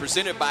night. It's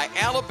presented by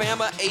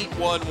Alabama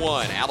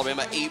 811.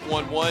 Alabama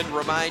 811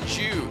 reminds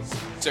you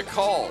to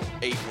call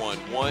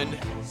 811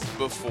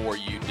 before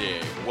you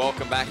dig.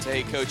 Welcome back to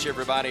Hey Coach,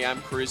 everybody.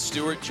 I'm Chris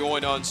Stewart,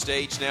 joined on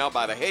stage now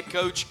by the head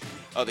coach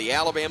of the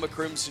Alabama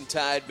Crimson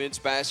Tide men's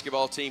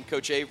basketball team,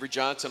 Coach Avery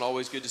Johnson.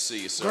 Always good to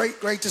see you, sir.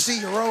 Great to see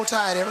you. Roll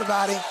Tide,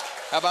 everybody.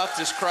 How about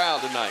this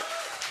crowd tonight?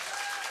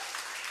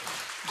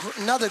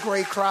 Another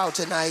great crowd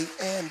tonight,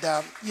 and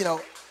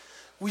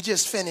we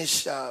just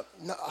finished a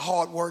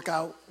hard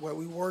workout where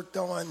we worked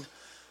on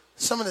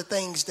some of the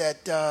things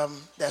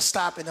that's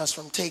stopping us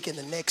from taking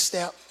the next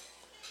step.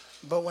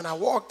 But when I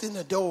walked in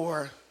the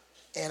door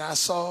and I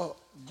saw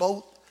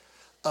both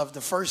of the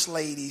first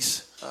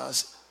ladies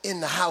in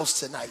the house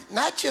tonight,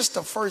 not just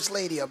the first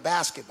lady of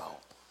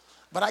basketball,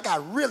 but I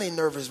got really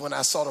nervous when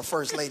I saw the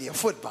first lady of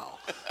football.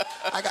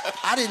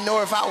 I didn't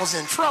know if I was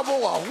in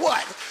trouble or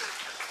what.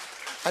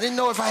 I didn't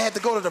know if I had to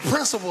go to the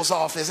principal's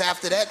office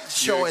after that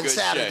showing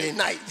Saturday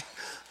night.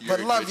 But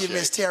love you,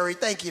 Miss Terry.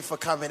 Thank you for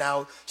coming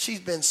out. She's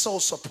been so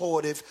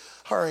supportive,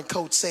 her and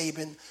Coach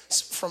Saban,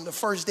 from the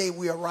first day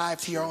we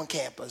arrived here on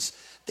campus.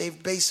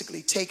 They've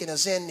basically taken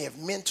us in. They've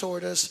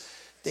mentored us.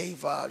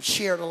 They've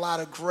shared a lot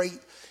of great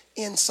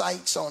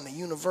insights on the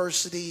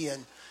university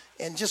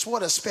and just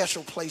what a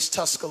special place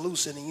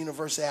Tuscaloosa and the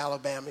University of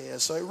Alabama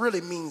is. So it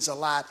really means a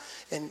lot.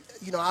 And,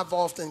 I've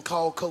often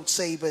called Coach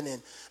Saban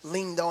and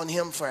leaned on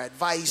him for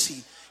advice.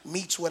 He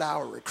meets with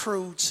our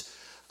recruits.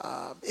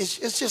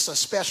 It's just a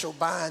special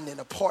bond and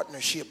a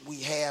partnership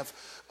we have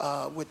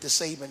with the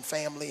Saban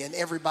family and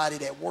everybody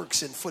that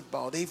works in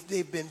football.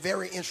 They've been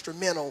very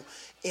instrumental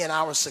in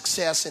our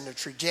success and the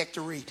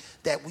trajectory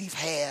that we've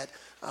had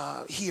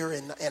here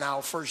in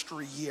our first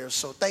 3 years.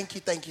 So thank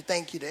you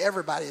to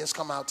everybody that's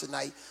come out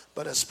tonight,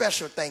 but a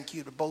special thank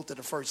you to both of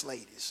the first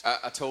ladies.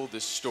 I told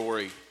this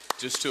story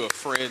just to a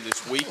friend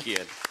this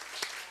weekend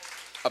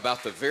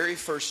about the very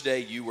first day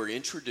you were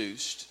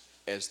introduced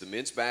as the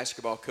men's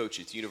basketball coach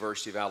at the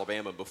University of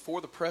Alabama. Before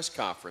the press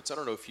conference, I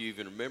don't know if you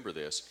even remember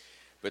this,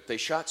 but they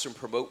shot some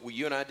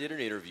you and I did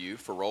an interview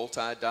for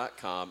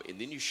RollTide.com, and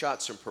then you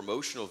shot some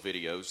promotional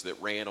videos that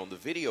ran on the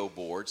video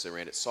boards. They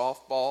ran at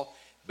softball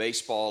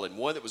baseball and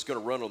one that was going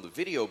to run on the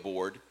video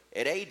board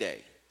at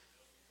A-Day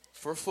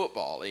for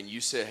football. And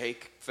you said, hey,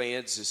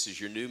 fans, this is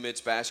your new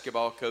men's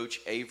basketball coach,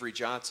 Avery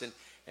Johnson,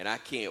 and I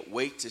can't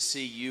wait to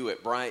see you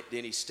at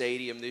Bryant-Denny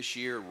Stadium this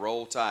year,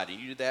 Roll Tide. And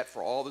you did that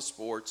for all the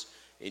sports,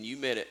 and you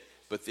meant it.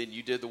 But then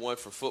you did the one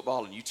for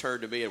football, and you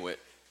turned to me and went,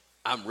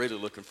 I'm really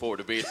looking forward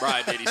to being at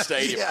Bryant-Denny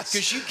Stadium. Yes.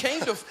 Because you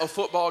came to a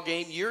football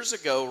game years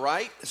ago,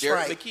 right? That's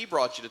Derek right. McKee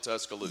brought you to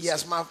Tuscaloosa.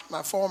 Yes, my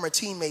former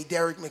teammate,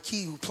 Derek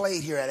McKee, who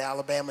played here at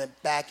Alabama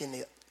back in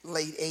the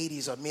late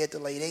 80s or mid to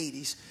late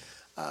 80s,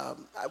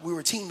 we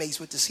were teammates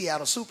with the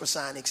Seattle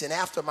Supersonics. And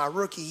after my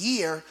rookie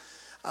year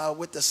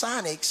with the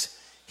Sonics,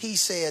 he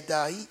said,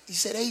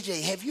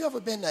 AJ, have you ever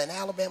been to an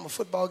Alabama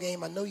football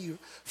game? I know you're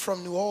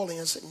from New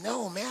Orleans. I said,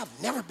 no, man,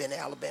 I've never been to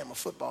an Alabama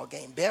football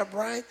game. Bear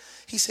Bryant?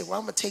 He said, well,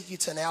 I'm going to take you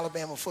to an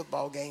Alabama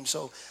football game.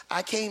 So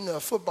I came to a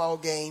football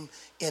game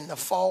in the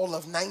fall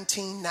of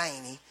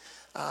 1990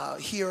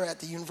 here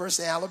at the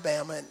University of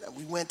Alabama. And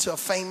we went to a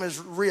famous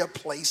rib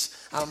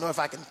place. I don't know if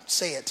I can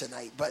say it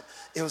tonight, but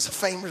it was a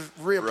famous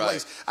rib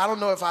place. I don't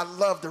know if I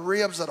loved the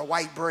ribs or the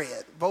white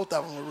bread. Both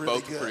of them were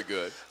really good. Both were pretty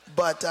good.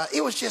 But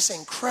it was just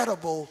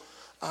incredible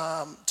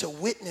to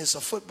witness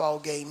a football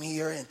game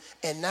here.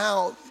 And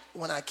now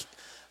when I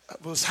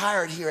was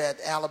hired here at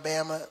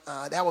Alabama,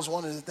 that was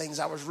one of the things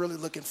I was really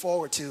looking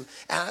forward to.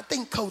 And I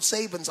think Coach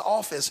Saban's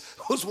office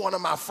was one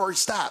of my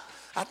first stops.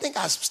 I think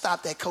I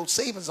stopped at Coach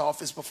Saban's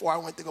office before I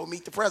went to go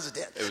meet the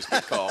president. It was a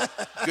good call.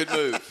 Good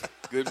move.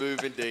 Good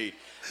move indeed.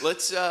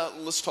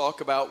 Let's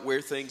talk about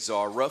where things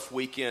are. Rough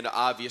weekend,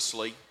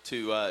 obviously,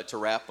 to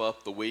wrap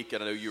up the week.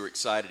 And I know you were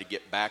excited to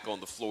get back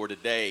on the floor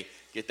today,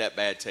 get that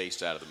bad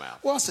taste out of the mouth.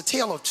 Well, it's a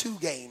tale of two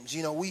games.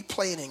 You know, we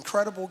played an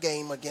incredible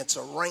game against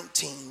a ranked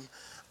team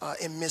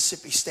in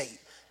Mississippi State.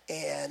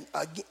 And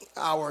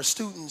our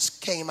students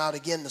came out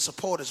again to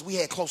support us. We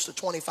had close to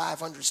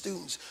 2,500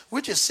 students.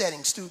 We're just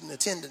setting student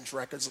attendance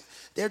records.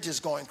 They're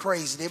just going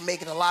crazy. They're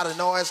making a lot of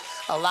noise.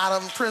 A lot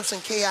of them Crimson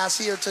Chaos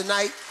here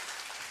tonight.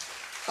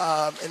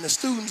 And the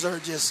students are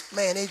just,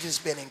 man, they've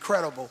just been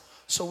incredible.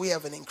 So we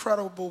have an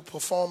incredible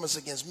performance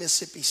against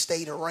Mississippi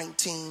State, a ranked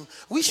team.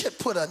 We should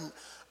put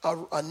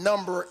a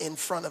number in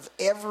front of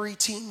every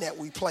team that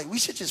we play. We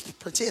should just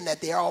pretend that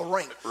they're all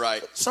ranked.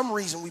 Right. For some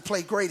reason, we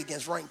play great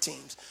against ranked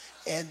teams.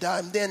 And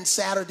then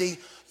Saturday,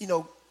 you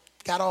know,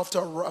 got off to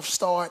a rough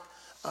start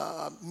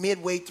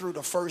midway through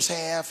the first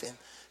half,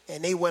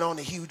 and they went on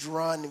a huge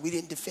run. And we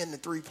didn't defend the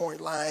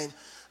three-point line,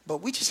 but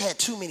we just had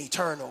too many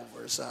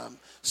turnovers.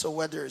 So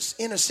whether it's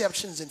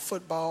interceptions in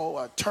football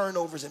or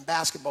turnovers in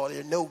basketball,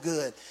 they're no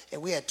good.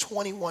 And we had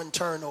 21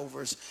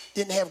 turnovers,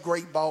 didn't have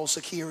great ball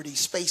security,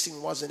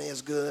 spacing wasn't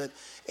as good,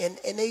 and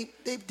they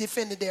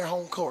defended their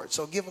home court.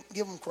 So give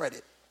them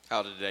credit.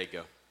 How did today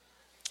go?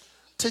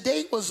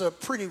 Today was a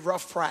pretty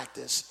rough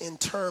practice in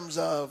terms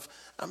of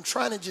I'm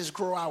trying to just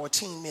grow our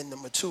team into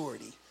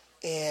maturity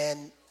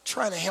and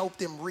trying to help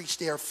them reach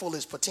their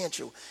fullest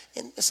potential.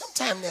 And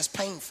sometimes that's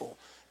painful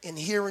in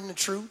hearing the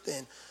truth.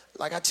 And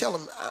like I tell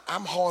them,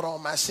 I'm hard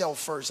on myself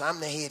first. I'm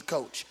the head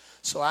coach.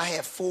 So I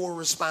have full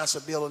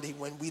responsibility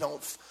when we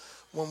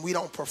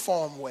don't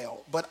perform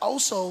well. But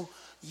also,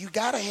 you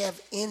got to have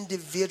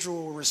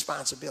individual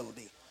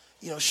responsibility.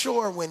 You know,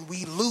 sure, when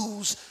we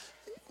lose,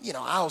 you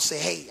know, I'll say,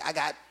 hey, I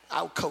got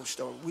out-coached,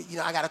 or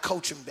I got to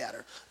coach them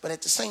better. But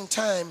at the same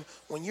time,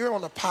 when you're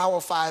on a Power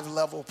 5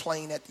 level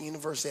playing at the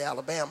University of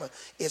Alabama,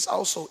 it's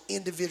also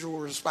individual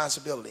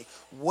responsibility.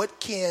 What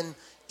can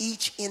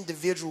each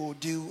individual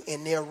do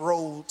in their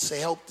role to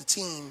help the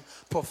team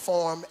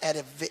perform at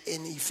an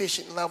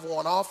efficient level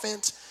on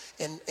offense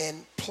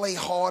and play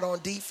hard on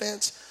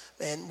defense?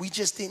 And we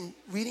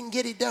didn't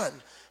get it done.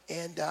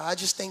 And I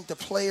just think the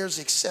players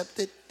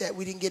accepted that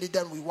we didn't get it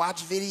done. We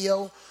watched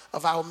video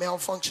of our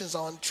malfunctions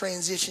on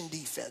transition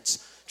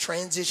defense,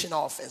 transition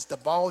offense. The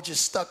ball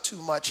just stuck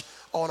too much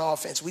on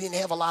offense. We didn't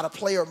have a lot of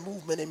player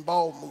movement and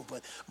ball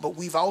movement. But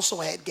we've also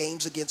had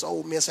games against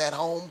Ole Miss at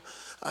home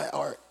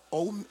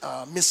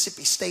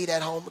Mississippi State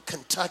at home,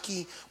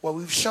 Kentucky, where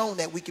we've shown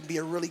that we can be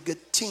a really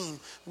good team.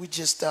 We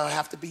just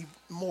have to be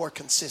more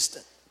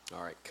consistent.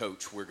 All right,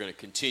 Coach, we're going to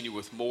continue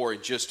with more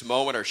in just a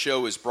moment. Our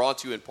show is brought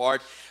to you in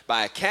part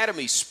by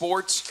Academy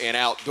Sports and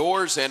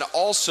Outdoors, and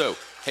also,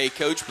 Hey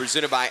Coach,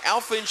 presented by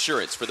Alpha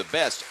Insurance. For the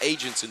best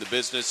agents in the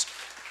business,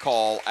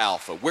 call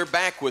Alpha. We're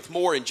back with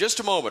more in just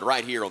a moment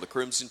right here on the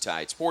Crimson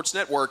Tide Sports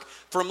Network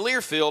from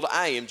Learfield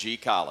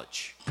IMG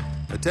College.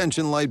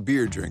 Attention light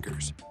beer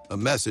drinkers, a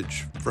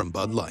message from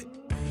Bud Light.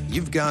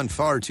 You've gone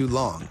far too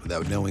long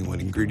without knowing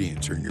what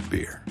ingredients are in your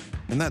beer.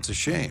 And that's a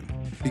shame,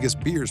 because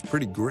beer's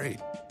pretty great,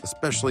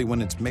 especially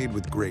when it's made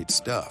with great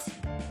stuff.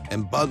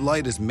 And Bud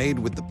Light is made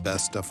with the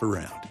best stuff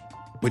around.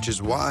 Which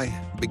is why,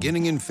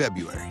 beginning in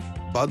February,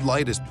 Bud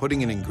Light is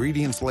putting an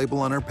ingredients label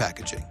on our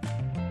packaging.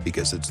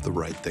 Because it's the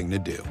right thing to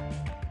do.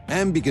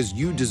 And because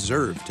you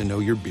deserve to know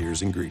your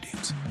beer's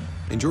ingredients.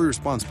 Enjoy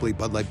responsibly.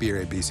 Bud Light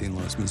Beer, ABC in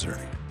Lawrence,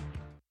 Missouri.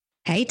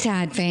 Hey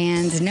Tide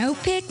fans, no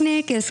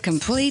picnic is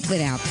complete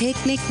without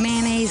Picnic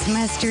mayonnaise,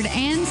 mustard,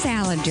 and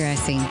salad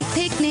dressing.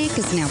 Picnic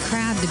is now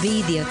proud to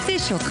be the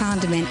official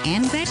condiment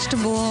and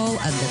vegetable oil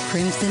of the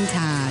Crimson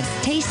Tide.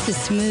 Taste the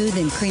smooth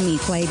and creamy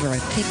flavor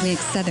of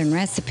Picnic's Southern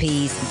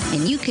recipes,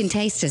 and you can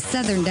taste a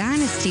Southern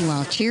dynasty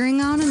while cheering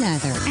on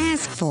another.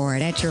 Ask for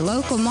it at your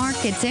local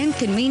markets and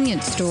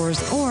convenience stores,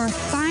 or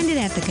find it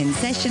at the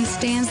concession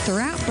stands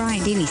throughout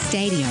Bryant-Denny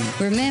Stadium.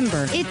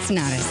 Remember, it's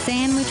not a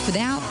sandwich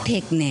without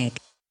Picnic.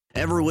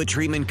 Everwood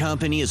Treatment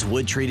Company is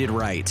wood treated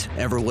right.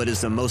 Everwood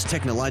is the most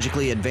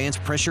technologically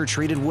advanced pressure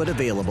treated wood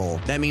available.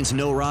 That means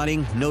no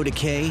rotting, no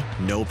decay,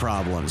 no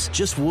problems.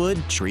 Just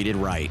wood treated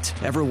right.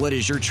 Everwood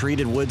is your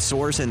treated wood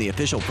source and the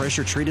official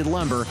pressure treated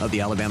lumber of the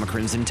Alabama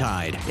Crimson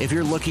Tide. If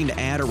you're looking to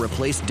add or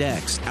replace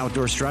decks,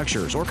 outdoor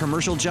structures, or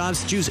commercial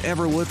jobs, choose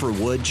Everwood for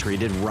wood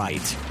treated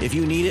right. If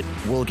you need it,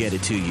 we'll get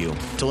it to you.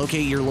 To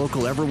locate your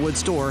local Everwood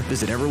store,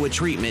 visit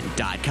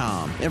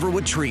everwoodtreatment.com.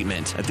 Everwood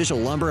Treatment, official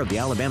lumber of the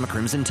Alabama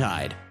Crimson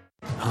Tide.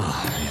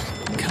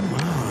 Oh, come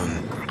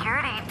on.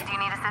 Security, do you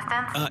need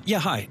assistance? Yeah,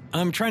 hi.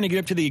 I'm trying to get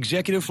up to the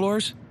executive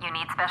floors. You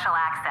need special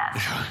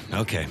access.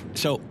 Okay,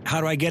 so how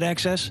do I get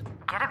access?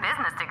 Get a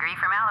business degree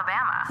from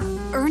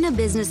Alabama. Earn a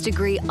business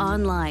degree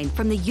online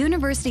from the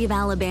University of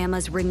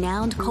Alabama's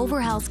renowned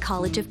Culverhouse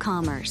College of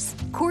Commerce.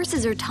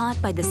 Courses are taught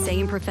by the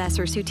same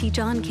professors who teach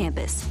on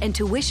campus, and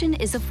tuition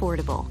is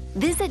affordable.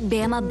 Visit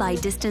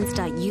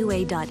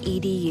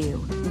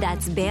bamabydistance.ua.edu.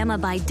 That's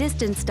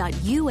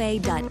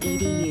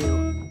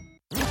bamabydistance.ua.edu.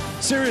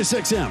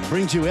 SiriusXM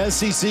brings you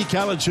SEC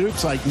college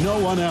hoops like no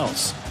one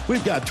else.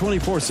 We've got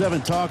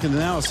 24/7 talk and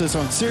analysis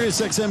on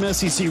SiriusXM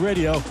SEC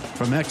Radio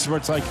from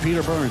experts like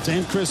Peter Burns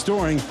and Chris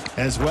Doering,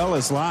 as well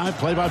as live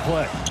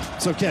play-by-play.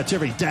 So catch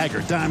every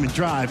dagger, dime, and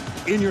drive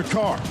in your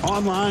car,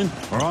 online,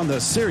 or on the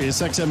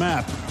SiriusXM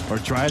app. Or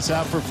try us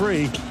out for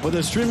free with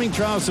a streaming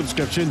trial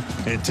subscription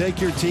and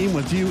take your team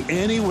with you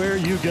anywhere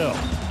you go.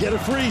 Get a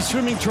free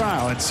streaming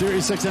trial at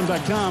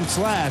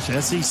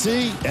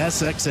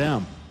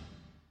SiriusXM.com/SECSXM.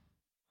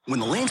 When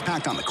the lane's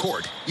packed on the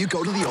court, you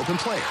go to the open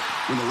player.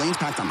 When the lane's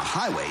packed on the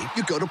highway,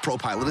 you go to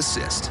ProPilot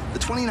Assist, the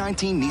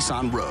 2019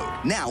 Nissan Rogue.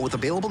 Now with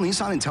available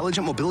Nissan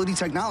intelligent mobility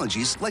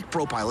technologies like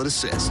ProPilot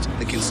Assist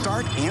that can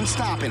start and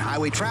stop in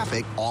highway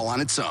traffic all on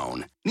its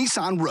own.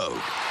 Nissan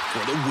Rogue for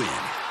the win.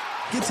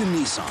 Get to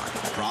Nissan,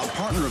 proud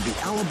partner of the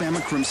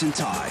Alabama Crimson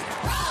Tide.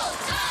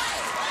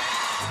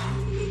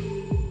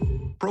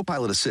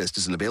 ProPilot Assist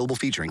is an available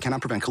feature and cannot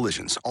prevent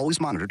collisions.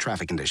 Always monitor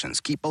traffic conditions.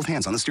 Keep both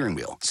hands on the steering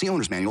wheel. See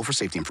owner's manual for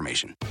safety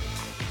information.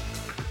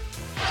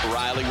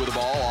 Riley with the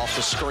ball off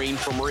the screen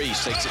from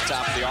Reese. Takes it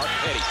top of the arc.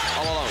 Petty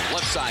all alone.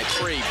 Left side,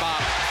 three.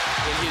 Bob.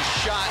 And his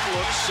shot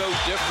looks so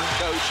different,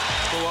 Coach,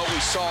 from what we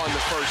saw in the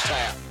first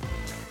half.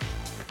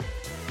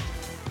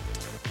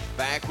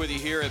 Back with you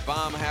here at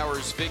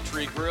Baumhower's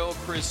Victory Grill.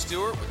 Chris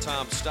Stewart with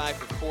Tom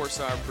Stipe. Of course,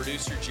 our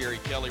producer,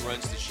 Jerry Kelly,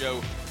 runs the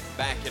show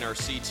back in our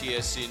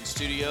CTSN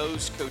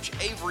studios. Coach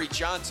Avery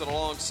Johnson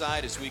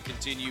alongside as we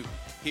continue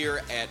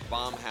here at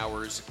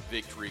Baumhower's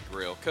Victory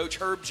Grill. Coach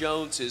Herb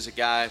Jones is a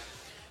guy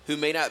who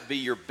may not be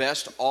your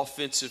best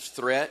offensive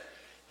threat.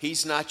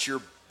 He's not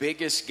your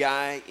biggest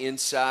guy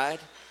inside.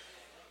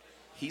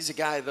 He's a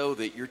guy, though,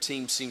 that your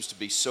team seems to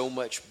be so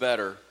much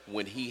better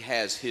when he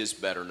has his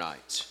better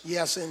nights.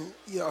 Yes, and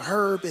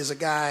Herb is a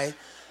guy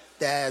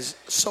that's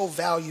so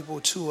valuable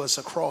to us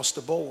across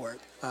the board.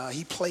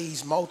 He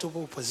plays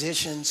multiple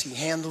positions. He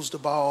handles the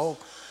ball.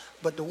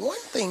 But the one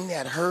thing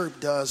that Herb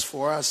does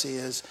for us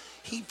is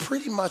he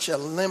pretty much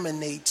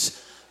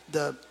eliminates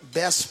the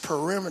best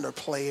perimeter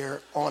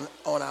player on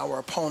our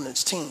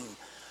opponent's team,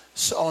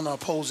 so on the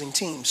opposing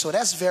team. So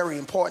that's very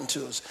important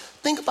to us.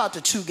 Think about the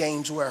two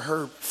games where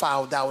Herb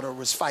fouled out or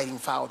was fighting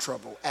foul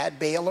trouble. At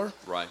Baylor,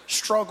 right.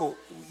 Struggled.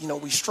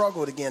 We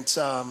struggled against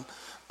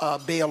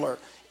Baylor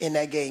in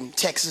that game.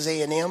 Texas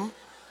A&M,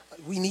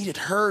 we needed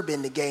Herb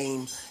in the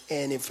game,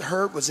 and if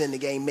Herb was in the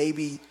game,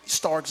 maybe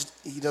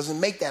he doesn't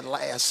make that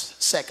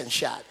last second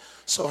shot.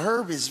 So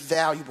Herb is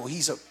valuable.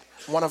 He's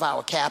one of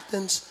our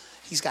captains.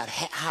 He's got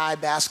high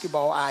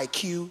basketball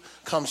IQ,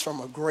 comes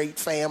from a great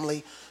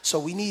family. So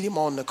we need him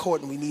on the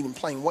court, and we need him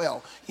playing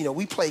well.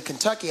 We play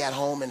Kentucky at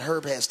home, and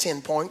Herb has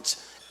 10 points,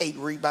 8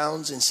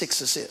 rebounds, and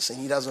 6 assists, and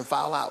he doesn't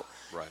foul out.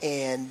 Right.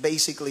 And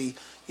basically,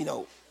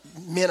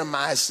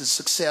 minimize the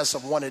success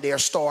of one of their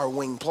star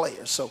wing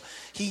players. So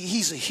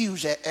he's a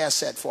huge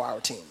asset for our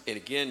team. And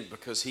again,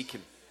 because he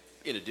can,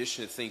 in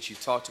addition to things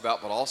you've talked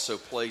about, but also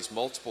plays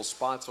multiple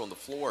spots on the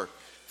floor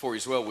for you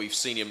as well. We've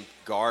seen him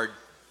guard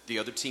the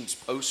other team's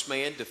post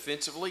man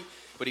defensively,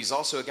 but he's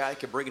also a guy that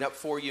can bring it up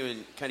for you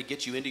and kind of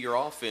get you into your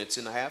offense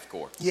in the half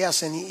court.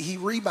 Yes, and he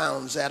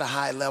rebounds at a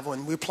high level.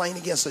 And we're playing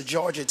against a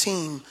Georgia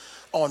team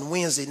on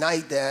Wednesday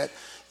night that,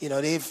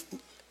 they've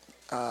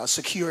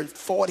secured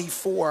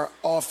 44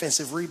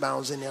 offensive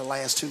rebounds in their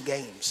last 2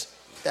 games.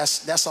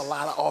 That's a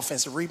lot of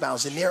offensive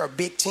rebounds, and they're a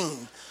big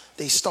team.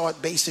 They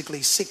start basically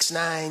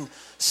 6'9",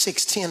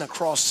 6'10"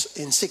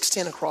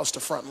 across the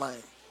front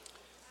line.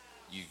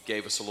 you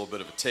gave us a little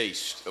bit of a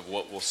taste of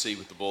what we'll see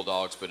with the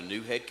Bulldogs, but a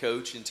new head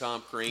coach in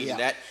Tom Crean.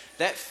 Yeah.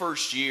 That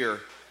first year,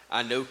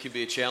 I know can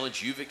be a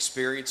challenge. You've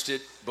experienced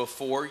it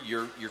before.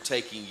 You're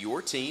taking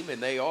your team,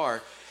 and they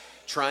are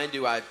trying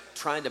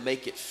to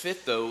make it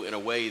fit, though, in a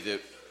way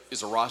that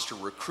is a roster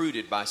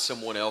recruited by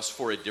someone else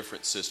for a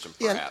different system,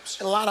 perhaps.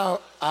 Yeah, a lot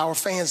of our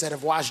fans that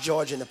have watched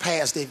Georgia in the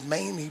past, they've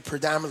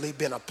predominantly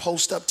been a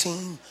post-up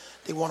team.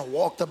 They want to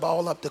walk the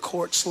ball up the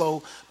court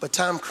slow, but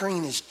Tom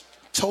Crean has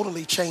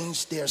totally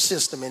changed their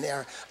system and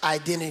their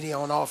identity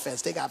on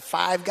offense. They got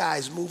 5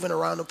 guys moving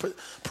around the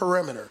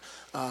perimeter.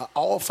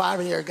 All 5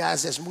 of their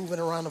guys that's moving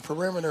around the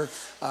perimeter,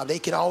 they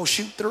can all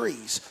shoot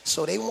threes.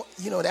 So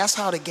that's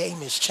how the game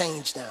has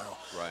changed now.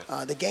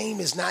 Right. The game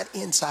is not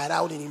inside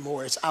out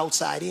anymore; it's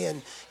outside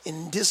in.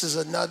 And this is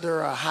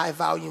another high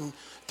volume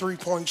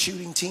 3-point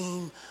shooting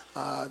team.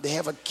 They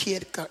have a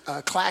kid,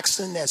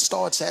 Claxton, that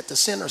starts at the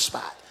center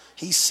spot.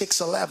 He's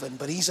 6'11",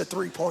 but he's a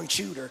 3-point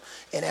shooter,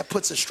 and that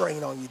puts a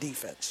strain on your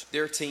defense.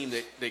 They're a team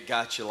that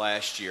got you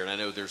last year, and I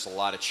know there's a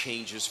lot of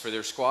changes for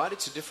their squad.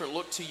 It's a different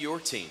look to your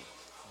team.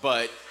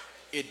 But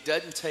it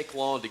doesn't take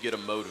long to get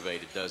them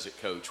motivated, does it,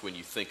 Coach, when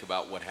you think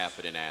about what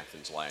happened in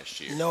Athens last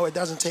year? No, it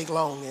doesn't take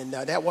long, and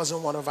that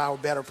wasn't one of our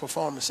better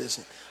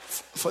performances.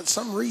 For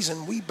some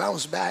reason, we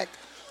bounced back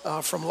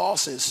from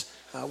losses.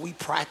 We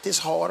practice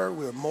harder.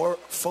 We're more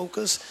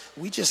focused.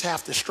 We just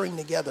have to string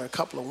together a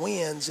couple of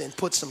wins and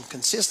put some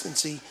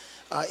consistency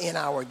in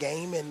our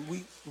game, and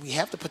we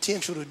have the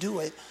potential to do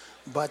it,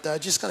 but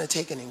just going to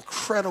take an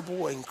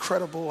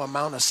incredible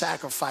amount of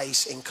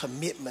sacrifice and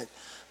commitment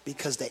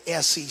because the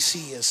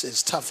SEC is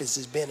as tough as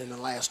it's been in the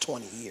last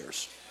 20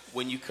 years.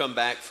 When you come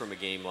back from a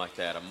game like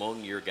that,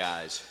 among your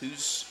guys,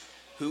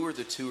 who are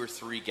the 2 or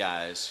 3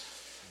 guys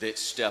that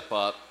step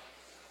up,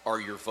 are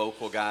your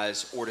vocal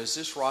guys, or does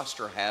this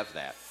roster have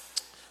that?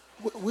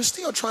 We're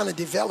still trying to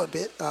develop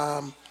it.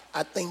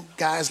 I think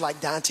guys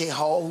like Dante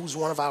Hall, who's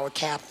one of our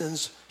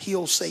captains,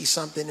 he'll say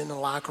something in the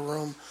locker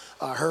room.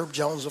 Herb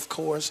Jones, of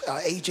course.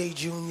 A.J.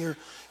 Jr.,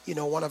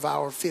 one of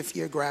our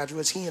 5th-year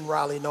graduates. He and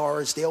Riley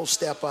Norris, they'll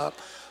step up.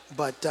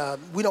 But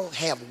we don't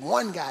have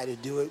one guy to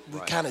do it. We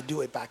kind of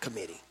do it by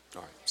committee.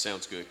 All right.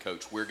 Sounds good,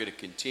 Coach. We're going to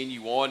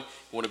continue on. You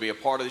want to be a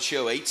part of the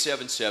show,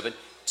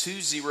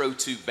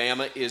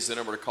 877-202-BAMA is the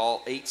number to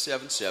call,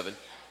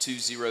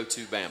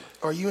 877-202-BAMA.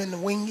 Are you in the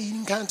wing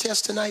eating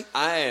contest tonight?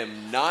 I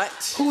am not.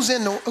 Who's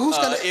gonna?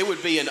 It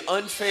would be an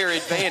unfair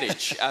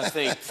advantage, I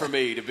think, for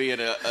me to be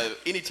in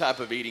any type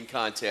of eating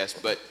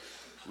contest. But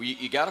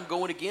you got them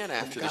going again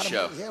after the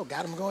show. Yeah, we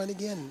got them going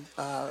again.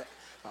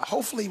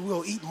 Hopefully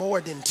we'll eat more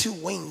than 2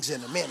 wings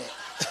in a minute.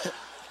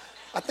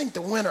 I think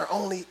the winner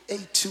only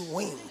ate 2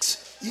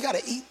 wings. You got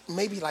to eat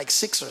maybe like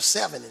 6 or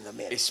 7 in a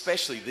minute.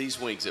 Especially these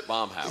wings at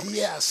Baumhower's.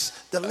 Yes,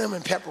 the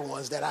lemon pepper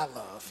ones that I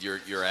love.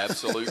 Your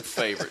absolute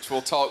favorites.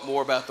 We'll talk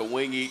more about the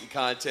wing eating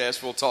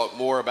contest. We'll talk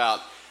more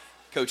about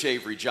Coach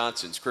Avery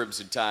Johnson's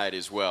Crimson Tide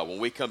as well when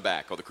we come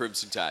back on the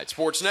Crimson Tide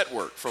Sports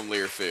Network from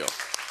Learfield.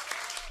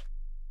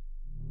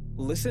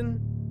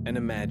 Listen and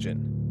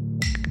imagine.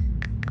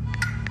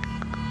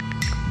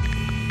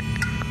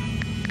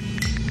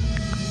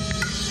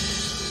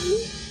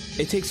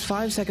 It takes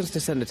 5 seconds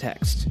to send a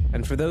text,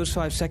 and for those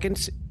 5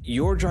 seconds,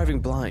 you're driving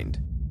blind.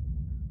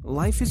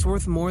 Life is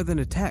worth more than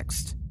a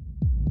text.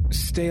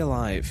 Stay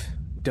alive.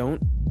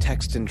 Don't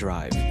text and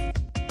drive.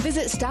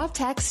 Visit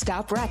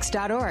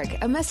StopTextStopWrecks.org,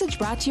 a message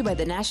brought to you by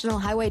the National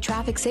Highway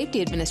Traffic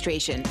Safety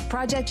Administration,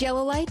 Project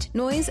Yellow Light,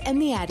 Noise,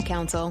 and the Ad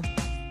Council.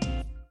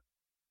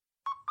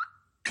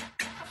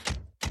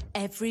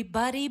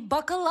 Everybody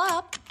buckle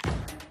up.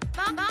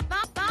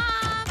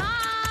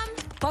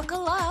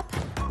 Buckle up.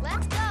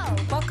 Let's go.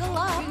 Buckle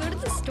up. Can we go to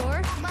the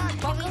store? Come on,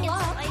 buckle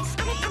up. Ice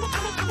cream?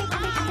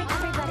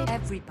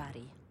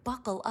 Everybody,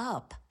 buckle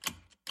up.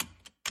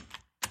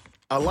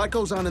 A lot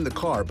goes on in the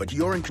car, but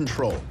you're in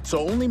control. So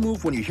only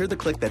move when you hear the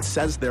click that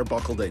says they're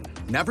buckled in.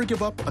 Never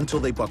give up until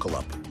they buckle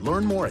up.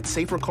 Learn more at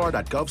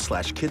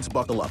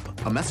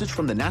safercar.gov/kidsbuckleup. A message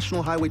from the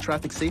National Highway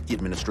Traffic Safety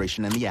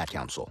Administration and the Ad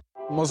Council.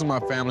 Most of my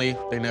family,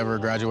 they never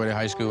graduated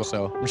high school,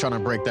 so I'm trying to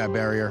break that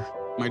barrier.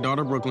 My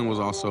daughter, Brooklyn, was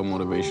also a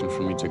motivation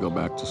for me to go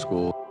back to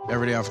school.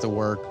 Every day after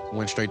work,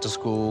 went straight to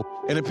school,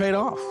 and it paid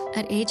off.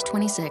 At age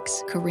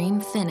 26,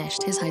 Kareem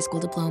finished his high school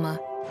diploma.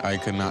 I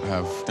could not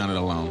have done it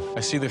alone. I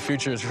see the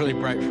future is really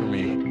bright for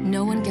me.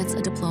 No one gets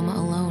a diploma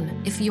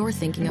alone. If you're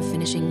thinking of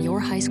finishing your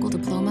high school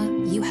diploma,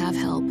 you have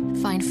help.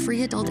 Find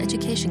free adult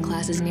education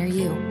classes near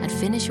you at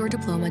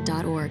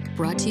finishyourdiploma.org.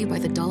 Brought to you by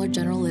the Dollar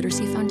General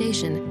Literacy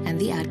Foundation and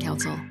the Ad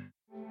Council.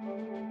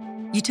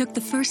 You took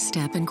the first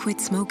step and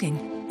quit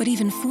smoking, but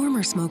even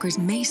former smokers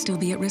may still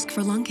be at risk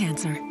for lung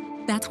cancer.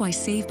 That's why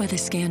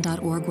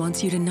SaveByTheScan.org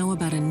wants you to know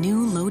about a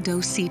new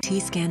low-dose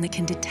CT scan that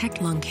can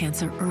detect lung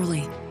cancer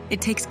early.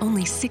 It takes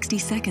only 60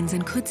 seconds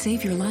and could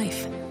save your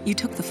life. You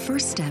took the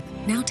first step,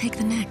 now take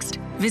the next.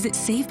 Visit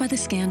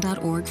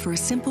SaveByTheScan.org for a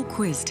simple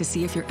quiz to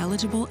see if you're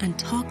eligible and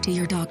talk to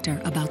your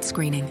doctor about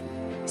screening.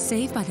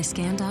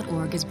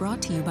 SaveByTheScan.org is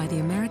brought to you by the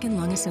American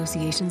Lung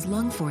Association's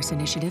Lung Force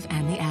Initiative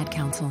and the Ad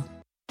Council.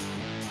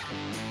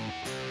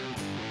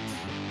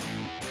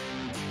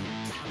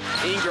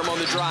 Ingram on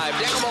the drive,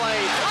 down the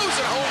lane, throws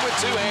it home with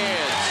two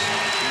hands.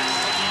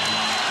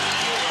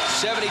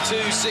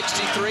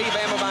 72-63,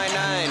 Bama by 9.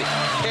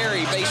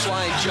 Perry,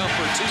 baseline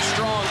jumper, too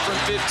strong from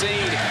 15.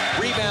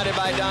 Rebounded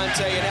by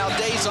Dante, and now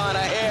Dazon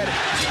ahead.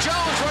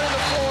 Jones running the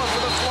floor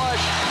for the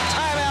flush.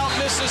 Timeout,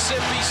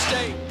 Mississippi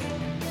State.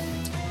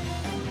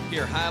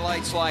 Hear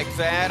highlights like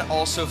that.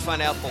 Also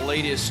find out the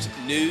latest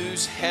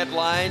news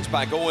headlines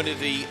by going to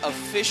the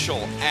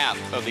official app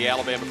of the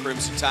Alabama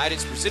Crimson Tide.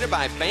 It's presented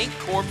by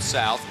Bancorp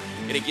South,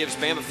 and it gives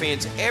Bama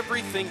fans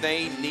everything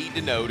they need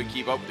to know to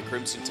keep up with the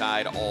Crimson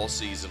Tide all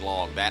season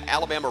long. That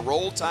Alabama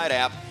Roll Tide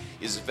app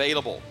is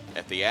available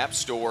at the App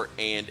Store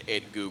and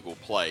at Google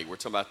Play. We're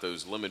talking about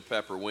those lemon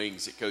pepper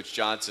wings that Coach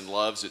Johnson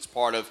loves. It's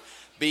part of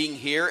being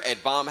here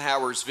at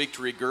Baumhower's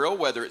Victory Grill,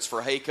 whether it's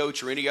for Hey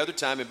Coach or any other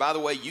time. And by the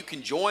way, you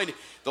can join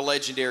the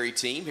legendary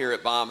team here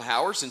at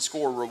Baumhower's and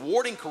score a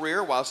rewarding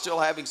career while still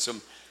having some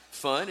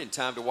fun and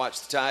time to watch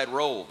the Tide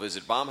roll.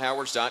 Visit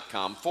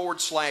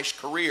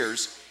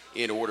baumhowers.com/careers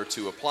in order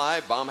to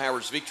apply.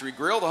 Baumhower's Victory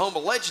Grill, the home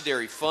of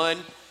legendary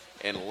fun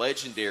and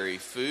legendary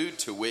food,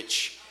 to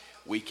which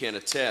we can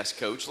attest.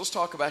 Coach, let's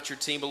talk about your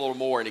team a little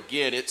more. And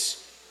again, it's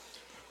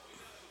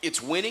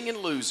winning and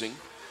losing,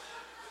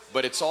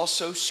 but it's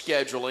also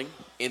scheduling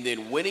and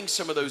then winning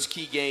some of those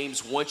key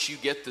games once you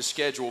get the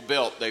schedule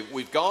built.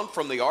 We've gone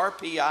from the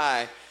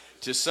RPI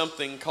to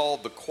something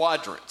called the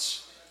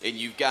quadrants. And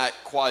you've got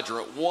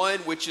quadrant 1,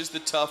 which is the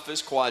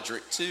toughest,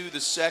 quadrant 2,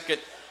 the second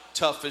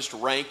toughest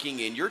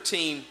ranking, and your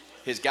team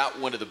has got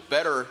one of the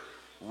better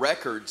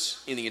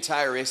records in the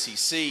entire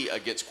SEC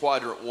against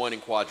quadrant 1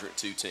 and quadrant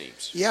 2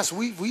 teams. Yes,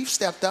 we've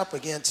stepped up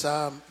against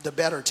the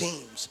better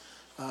teams.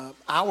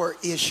 Our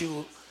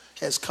issue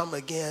has come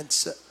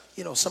against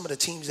some of the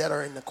teams that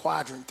are in the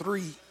quadrant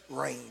 3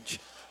 range.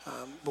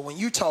 But when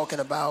you're talking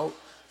about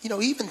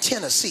even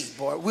Tennessee,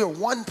 boy, we're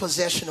one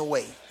possession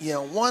away,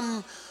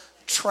 one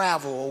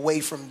travel away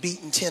from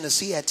beating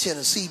Tennessee at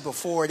Tennessee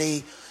before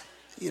they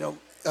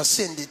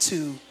ascended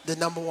to the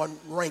number 1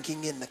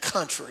 ranking in the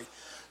country.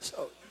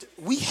 So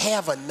we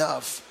have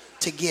enough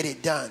to get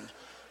it done.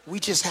 We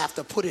just have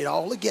to put it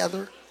all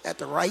together at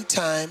the right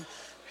time.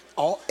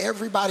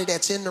 Everybody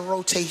that's in the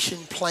rotation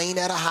playing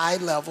at a high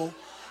level.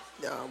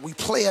 We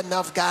play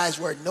enough guys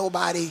where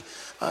nobody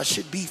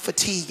should be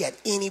fatigued at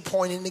any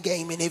point in the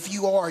game. And if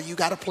you are, you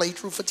got to play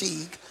through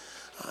fatigue.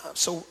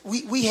 So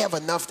we have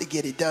enough to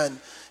get it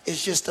done.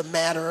 It's just a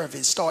matter of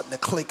it starting to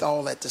click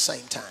all at the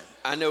same time.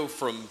 I know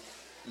from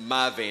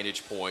my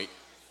vantage point,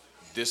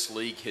 this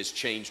league has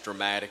changed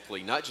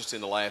dramatically, not just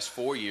in the last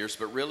 4 years,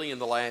 but really in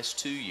the last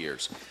 2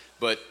 years.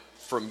 But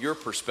from your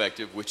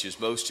perspective, which is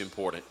most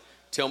important,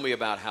 tell me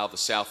about how the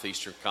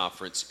Southeastern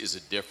Conference is a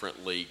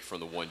different league from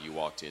the one you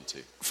walked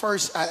into.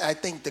 First, I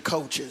think the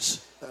coaches.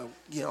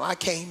 I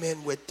came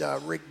in with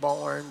Rick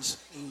Barnes,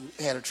 who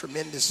had a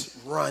tremendous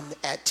run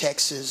at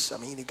Texas. I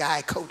mean, the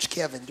guy coached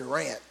Kevin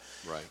Durant.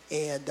 Right.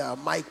 And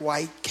Mike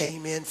White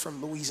came in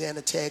from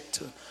Louisiana Tech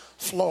to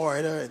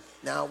Florida. And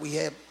now we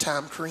have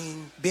Tom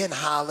Crean, Ben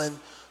Holland,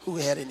 who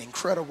had an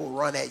incredible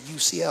run at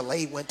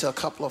UCLA, went to a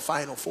couple of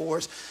Final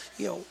Fours.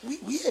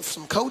 We have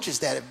some coaches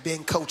that have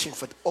been coaching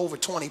for over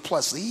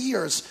 20-plus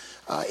years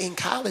in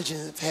college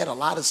and have had a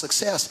lot of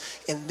success.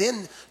 And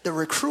then the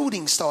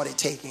recruiting started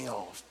taking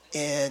off.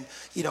 And,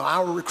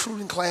 our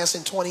recruiting class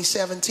in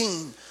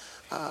 2017,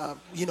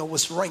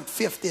 was ranked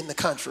 5th in the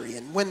country.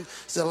 And when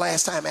was the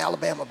last time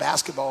Alabama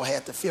basketball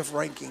had the 5th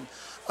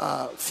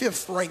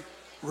ranked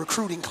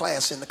recruiting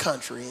class in the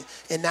country?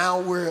 And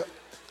now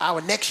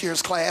our next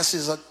year's class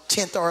is a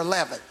 10th or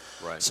 11th.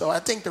 Right. So I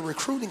think the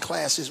recruiting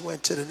classes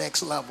went to the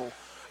next level.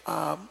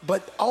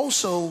 But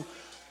also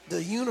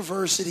the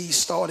university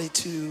started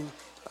to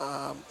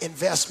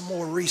invest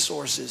more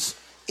resources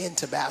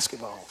into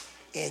basketball.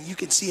 And you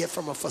can see it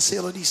from a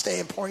facility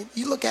standpoint.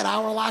 You look at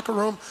our locker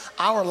room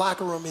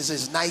is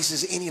as nice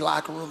as any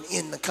locker room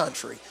in the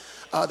country.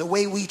 The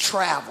way we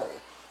travel,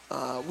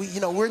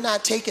 we're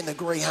not taking the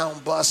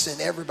Greyhound bus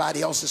and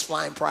everybody else is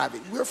flying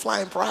private. We're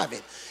flying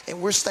private,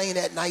 and we're staying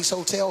at nice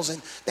hotels,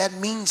 and that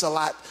means a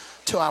lot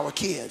to our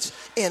kids.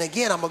 And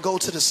again, I'm going to go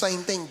to the same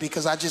thing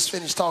because I just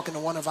finished talking to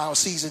one of our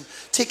season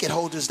ticket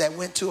holders that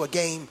went to a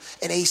game,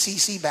 an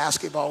ACC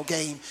basketball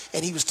game,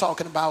 and he was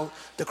talking about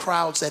the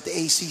crowds at the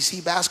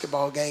ACC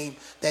basketball game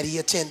that he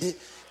attended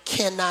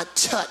cannot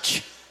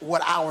touch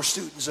what our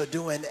students are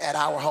doing at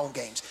our home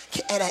games.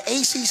 At an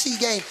ACC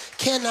game,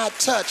 cannot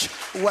touch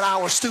what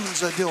our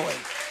students are doing.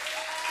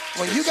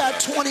 When you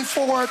got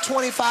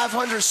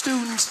 2,500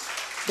 students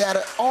that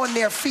are on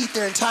their feet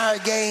their entire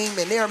game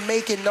and they're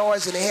making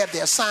noise and they have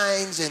their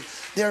signs and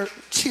they're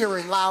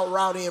cheering loud,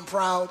 rowdy, and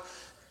proud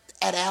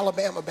at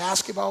Alabama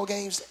basketball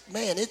games,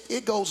 man,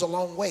 it goes a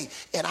long way.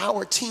 And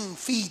our team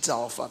feeds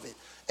off of it.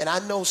 And I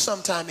know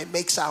sometimes it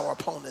makes our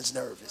opponents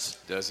nervous.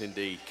 Does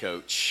indeed,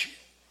 Coach.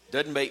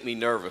 Doesn't make me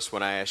nervous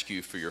when I ask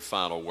you for your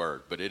final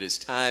word, but it is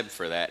time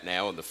for that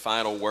now. And the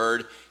final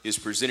word is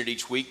presented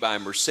each week by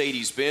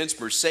Mercedes-Benz.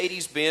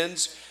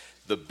 Mercedes-Benz,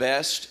 the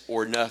best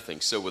or nothing.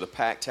 So with a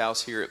packed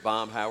house here at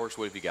Baumhower's,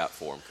 what have you got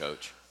for them,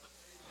 Coach?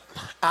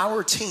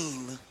 Our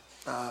team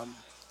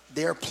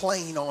they're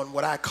playing on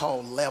what I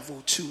call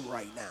level 2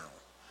 right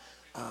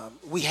now.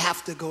 We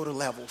have to go to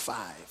level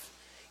 5.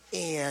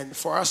 And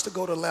for us to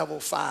go to level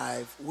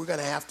 5, we're going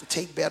to have to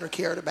take better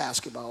care of the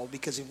basketball,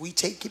 because if we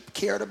take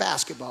care of the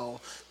basketball,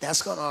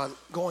 that's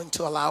going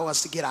to allow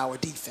us to get our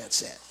defense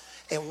set.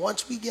 And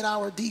once we get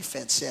our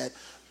defense set,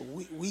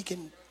 we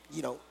can,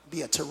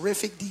 be a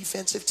terrific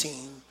defensive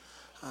team.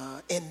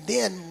 And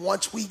then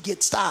once we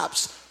get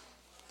stops,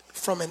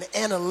 from an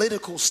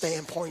analytical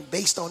standpoint,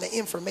 based on the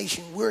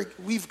information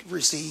we've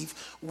received,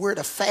 we're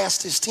the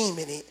fastest team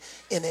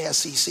in the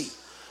SEC.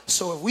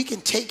 So if we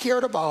can take care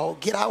of the ball,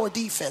 get our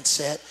defense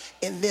set,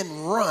 and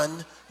then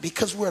run,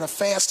 because we're the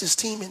fastest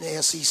team in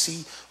the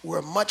SEC, we're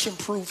a much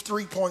improved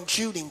three-point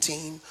shooting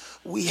team.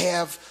 We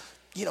have,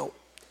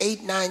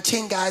 8, 9,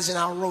 10 guys in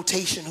our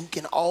rotation who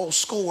can all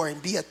score and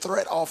be a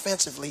threat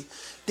offensively.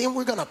 Then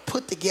we're going to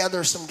put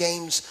together some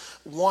games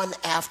one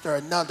after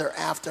another,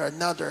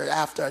 and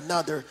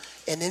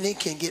then it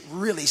can get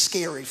really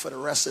scary for the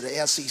rest of the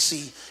SEC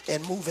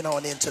and moving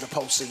on into the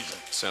postseason.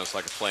 Sounds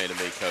like a plan to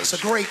me, Coach. It's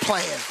a great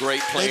plan. Great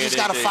plan. They just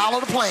got to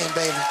follow the plan,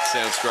 baby.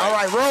 Sounds great. All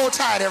right, roll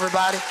tide,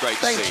 everybody. Great.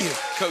 Thank you.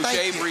 Coach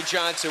Avery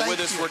Johnson with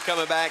us. We're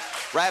coming back,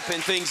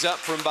 wrapping things up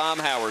from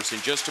Baumhauer's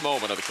in just a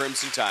moment on the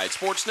Crimson Tide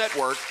Sports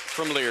Network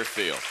from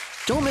Learfield.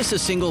 Don't miss a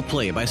single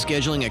play by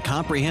scheduling a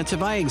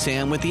comprehensive eye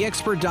exam with the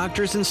expert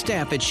doctors and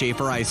staff at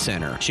Schaefer Eye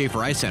Center.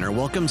 Schaefer Eye Center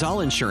welcomes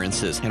all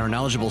insurances, and our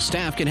knowledgeable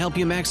staff can help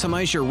you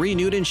maximize your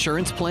renewed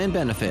insurance plan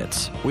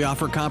benefits. We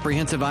offer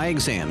comprehensive eye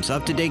exams,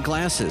 up-to-date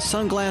glasses,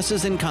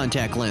 sunglasses, and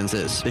contact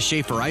lenses. The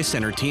Schaefer Eye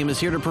Center team is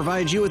here to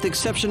provide you with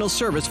exceptional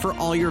service for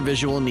all your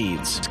visual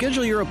needs.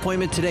 Schedule your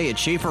appointment today at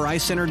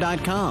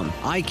SchaeferEyeCenter.com.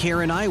 Eye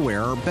care and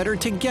eyewear are better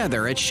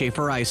together at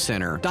Schaefer Eye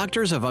Center.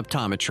 Doctors of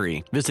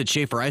Optometry. Visit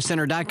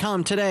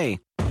SchaeferEyeCenter.com today.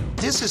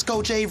 This is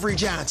Coach Avery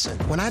Johnson.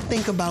 When I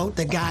think about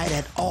the guy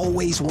that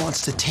always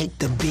wants to take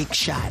the big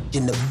shot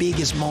in the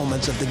biggest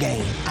moments of the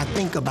game, I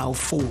think about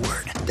Ford.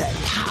 That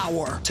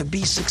power to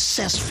be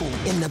successful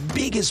in the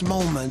biggest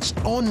moments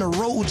on the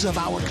roads of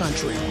our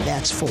country.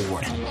 That's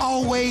Ford.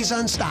 Always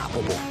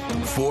unstoppable.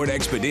 Ford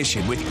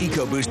Expedition with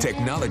EcoBoost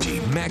technology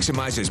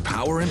maximizes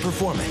power and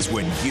performance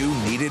when you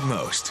need it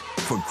most.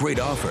 For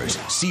great offers,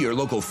 see your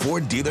local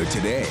Ford dealer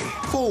today.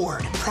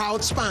 Ford,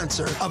 proud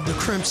sponsor of the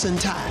Crimson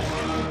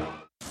Tide.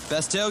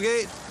 Best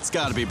tailgate? It's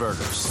gotta be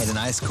burgers. And an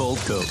ice cold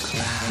Coke.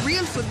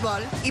 Real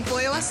football y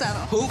pollo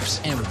asado.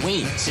 Hoops and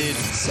wings. Dude,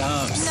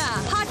 subs.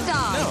 Nah, hot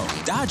dog. No,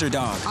 Dodger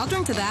dog. I'll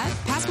drink to that.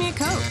 Pass me a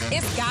Coke.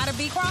 It's gotta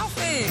be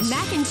crawfish.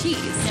 Mac and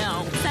cheese.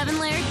 No.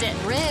 7-layer dip.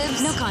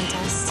 Ribs. No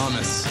contest.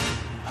 Hummus.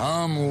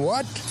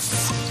 What?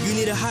 You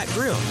need a hot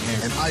grill.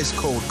 An ice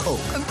cold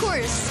Coke. Of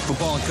course.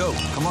 Football and Coke.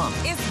 Come on.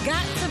 It's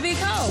got to be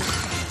Coke.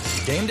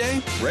 Game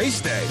day?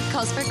 Race day.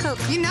 Calls for Coke.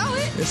 You know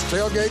it. It's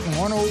Tailgating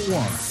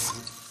 101.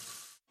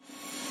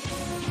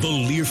 The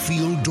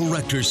Learfield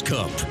Directors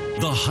Cup,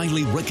 the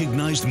highly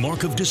recognized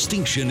mark of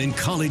distinction in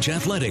college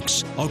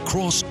athletics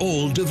across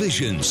all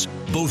divisions,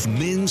 both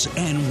men's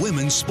and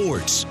women's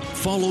sports.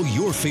 Follow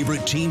your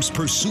favorite team's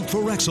pursuit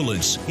for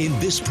excellence in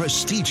this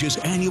prestigious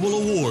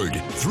annual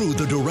award through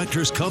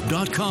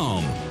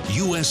thedirectorscup.com,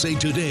 USA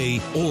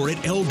Today, or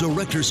at L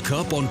Directors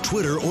Cup on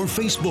Twitter or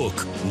Facebook.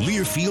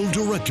 Learfield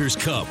Directors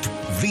Cup,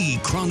 the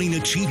crowning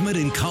achievement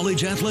in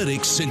college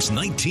athletics since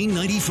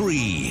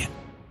 1993.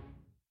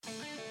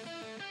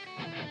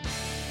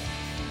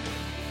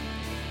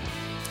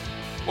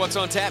 What's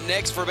on tap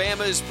next for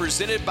Bama is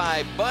presented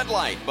by Bud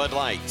Light. Bud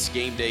Light's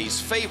game day's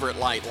favorite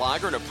light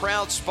lager and a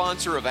proud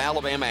sponsor of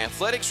Alabama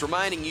Athletics,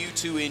 reminding you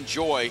to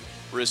enjoy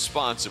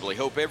responsibly.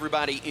 Hope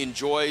everybody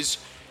enjoys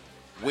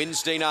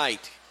Wednesday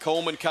night.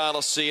 Coleman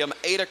Coliseum,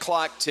 8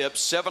 o'clock tip,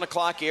 7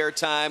 o'clock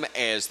airtime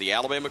as the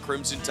Alabama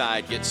Crimson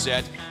Tide gets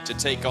set to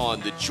take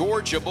on the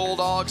Georgia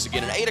Bulldogs.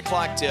 Again, at 8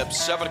 o'clock tip,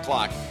 7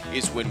 o'clock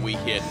is when we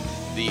hit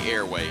the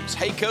airwaves.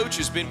 Hey Coach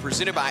has been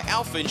presented by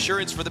Alpha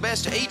Insurance. For the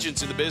best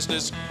agents in the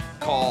business,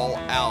 call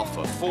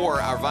Alpha.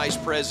 For our Vice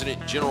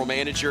President, General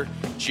Manager,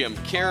 Jim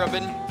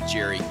Carabin,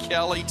 Jerry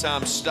Kelly,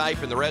 Tom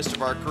Stipe, and the rest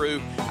of our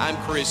crew, I'm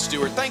Chris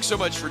Stewart. Thanks so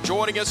much for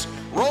joining us.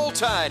 Roll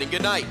Tide and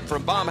good night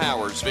from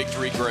Baumhauer's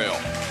Victory Grill.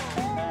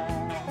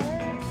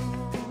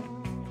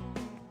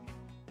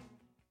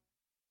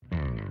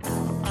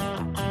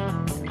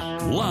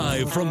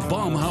 Live from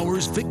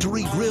Baumhauer's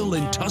Victory Grill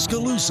in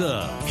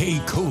Tuscaloosa, Hey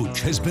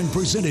Coach has been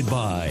presented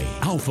by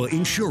Alpha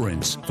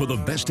Insurance. For the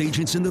best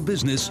agents in the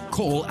business,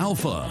 call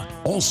Alpha.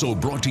 Also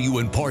brought to you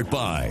in part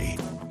by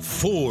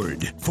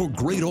Ford. For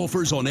great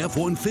offers on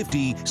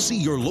F-150, see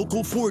your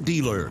local Ford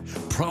dealer.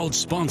 Proud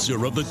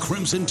sponsor of the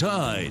Crimson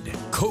Tide.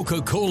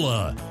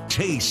 Coca-Cola.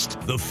 Taste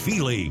the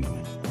feeling.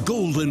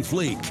 Golden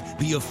Flake,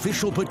 the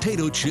official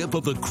potato chip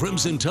of the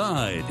Crimson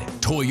Tide.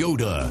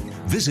 Toyota.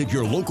 Visit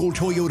your local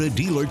Toyota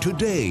dealer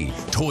today.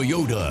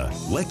 Toyota.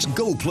 Let's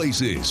go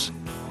places.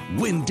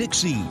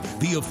 Winn-Dixie,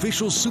 the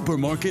official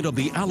supermarket of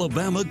the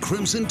Alabama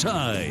Crimson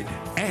Tide.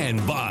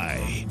 And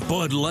by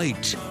Bud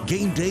Light,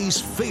 game day's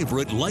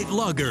favorite light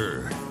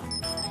lager.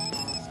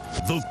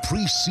 The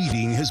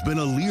preceding has been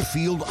a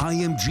Learfield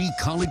IMG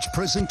College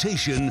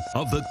presentation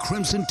of the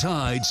Crimson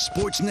Tide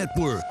Sports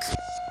Network.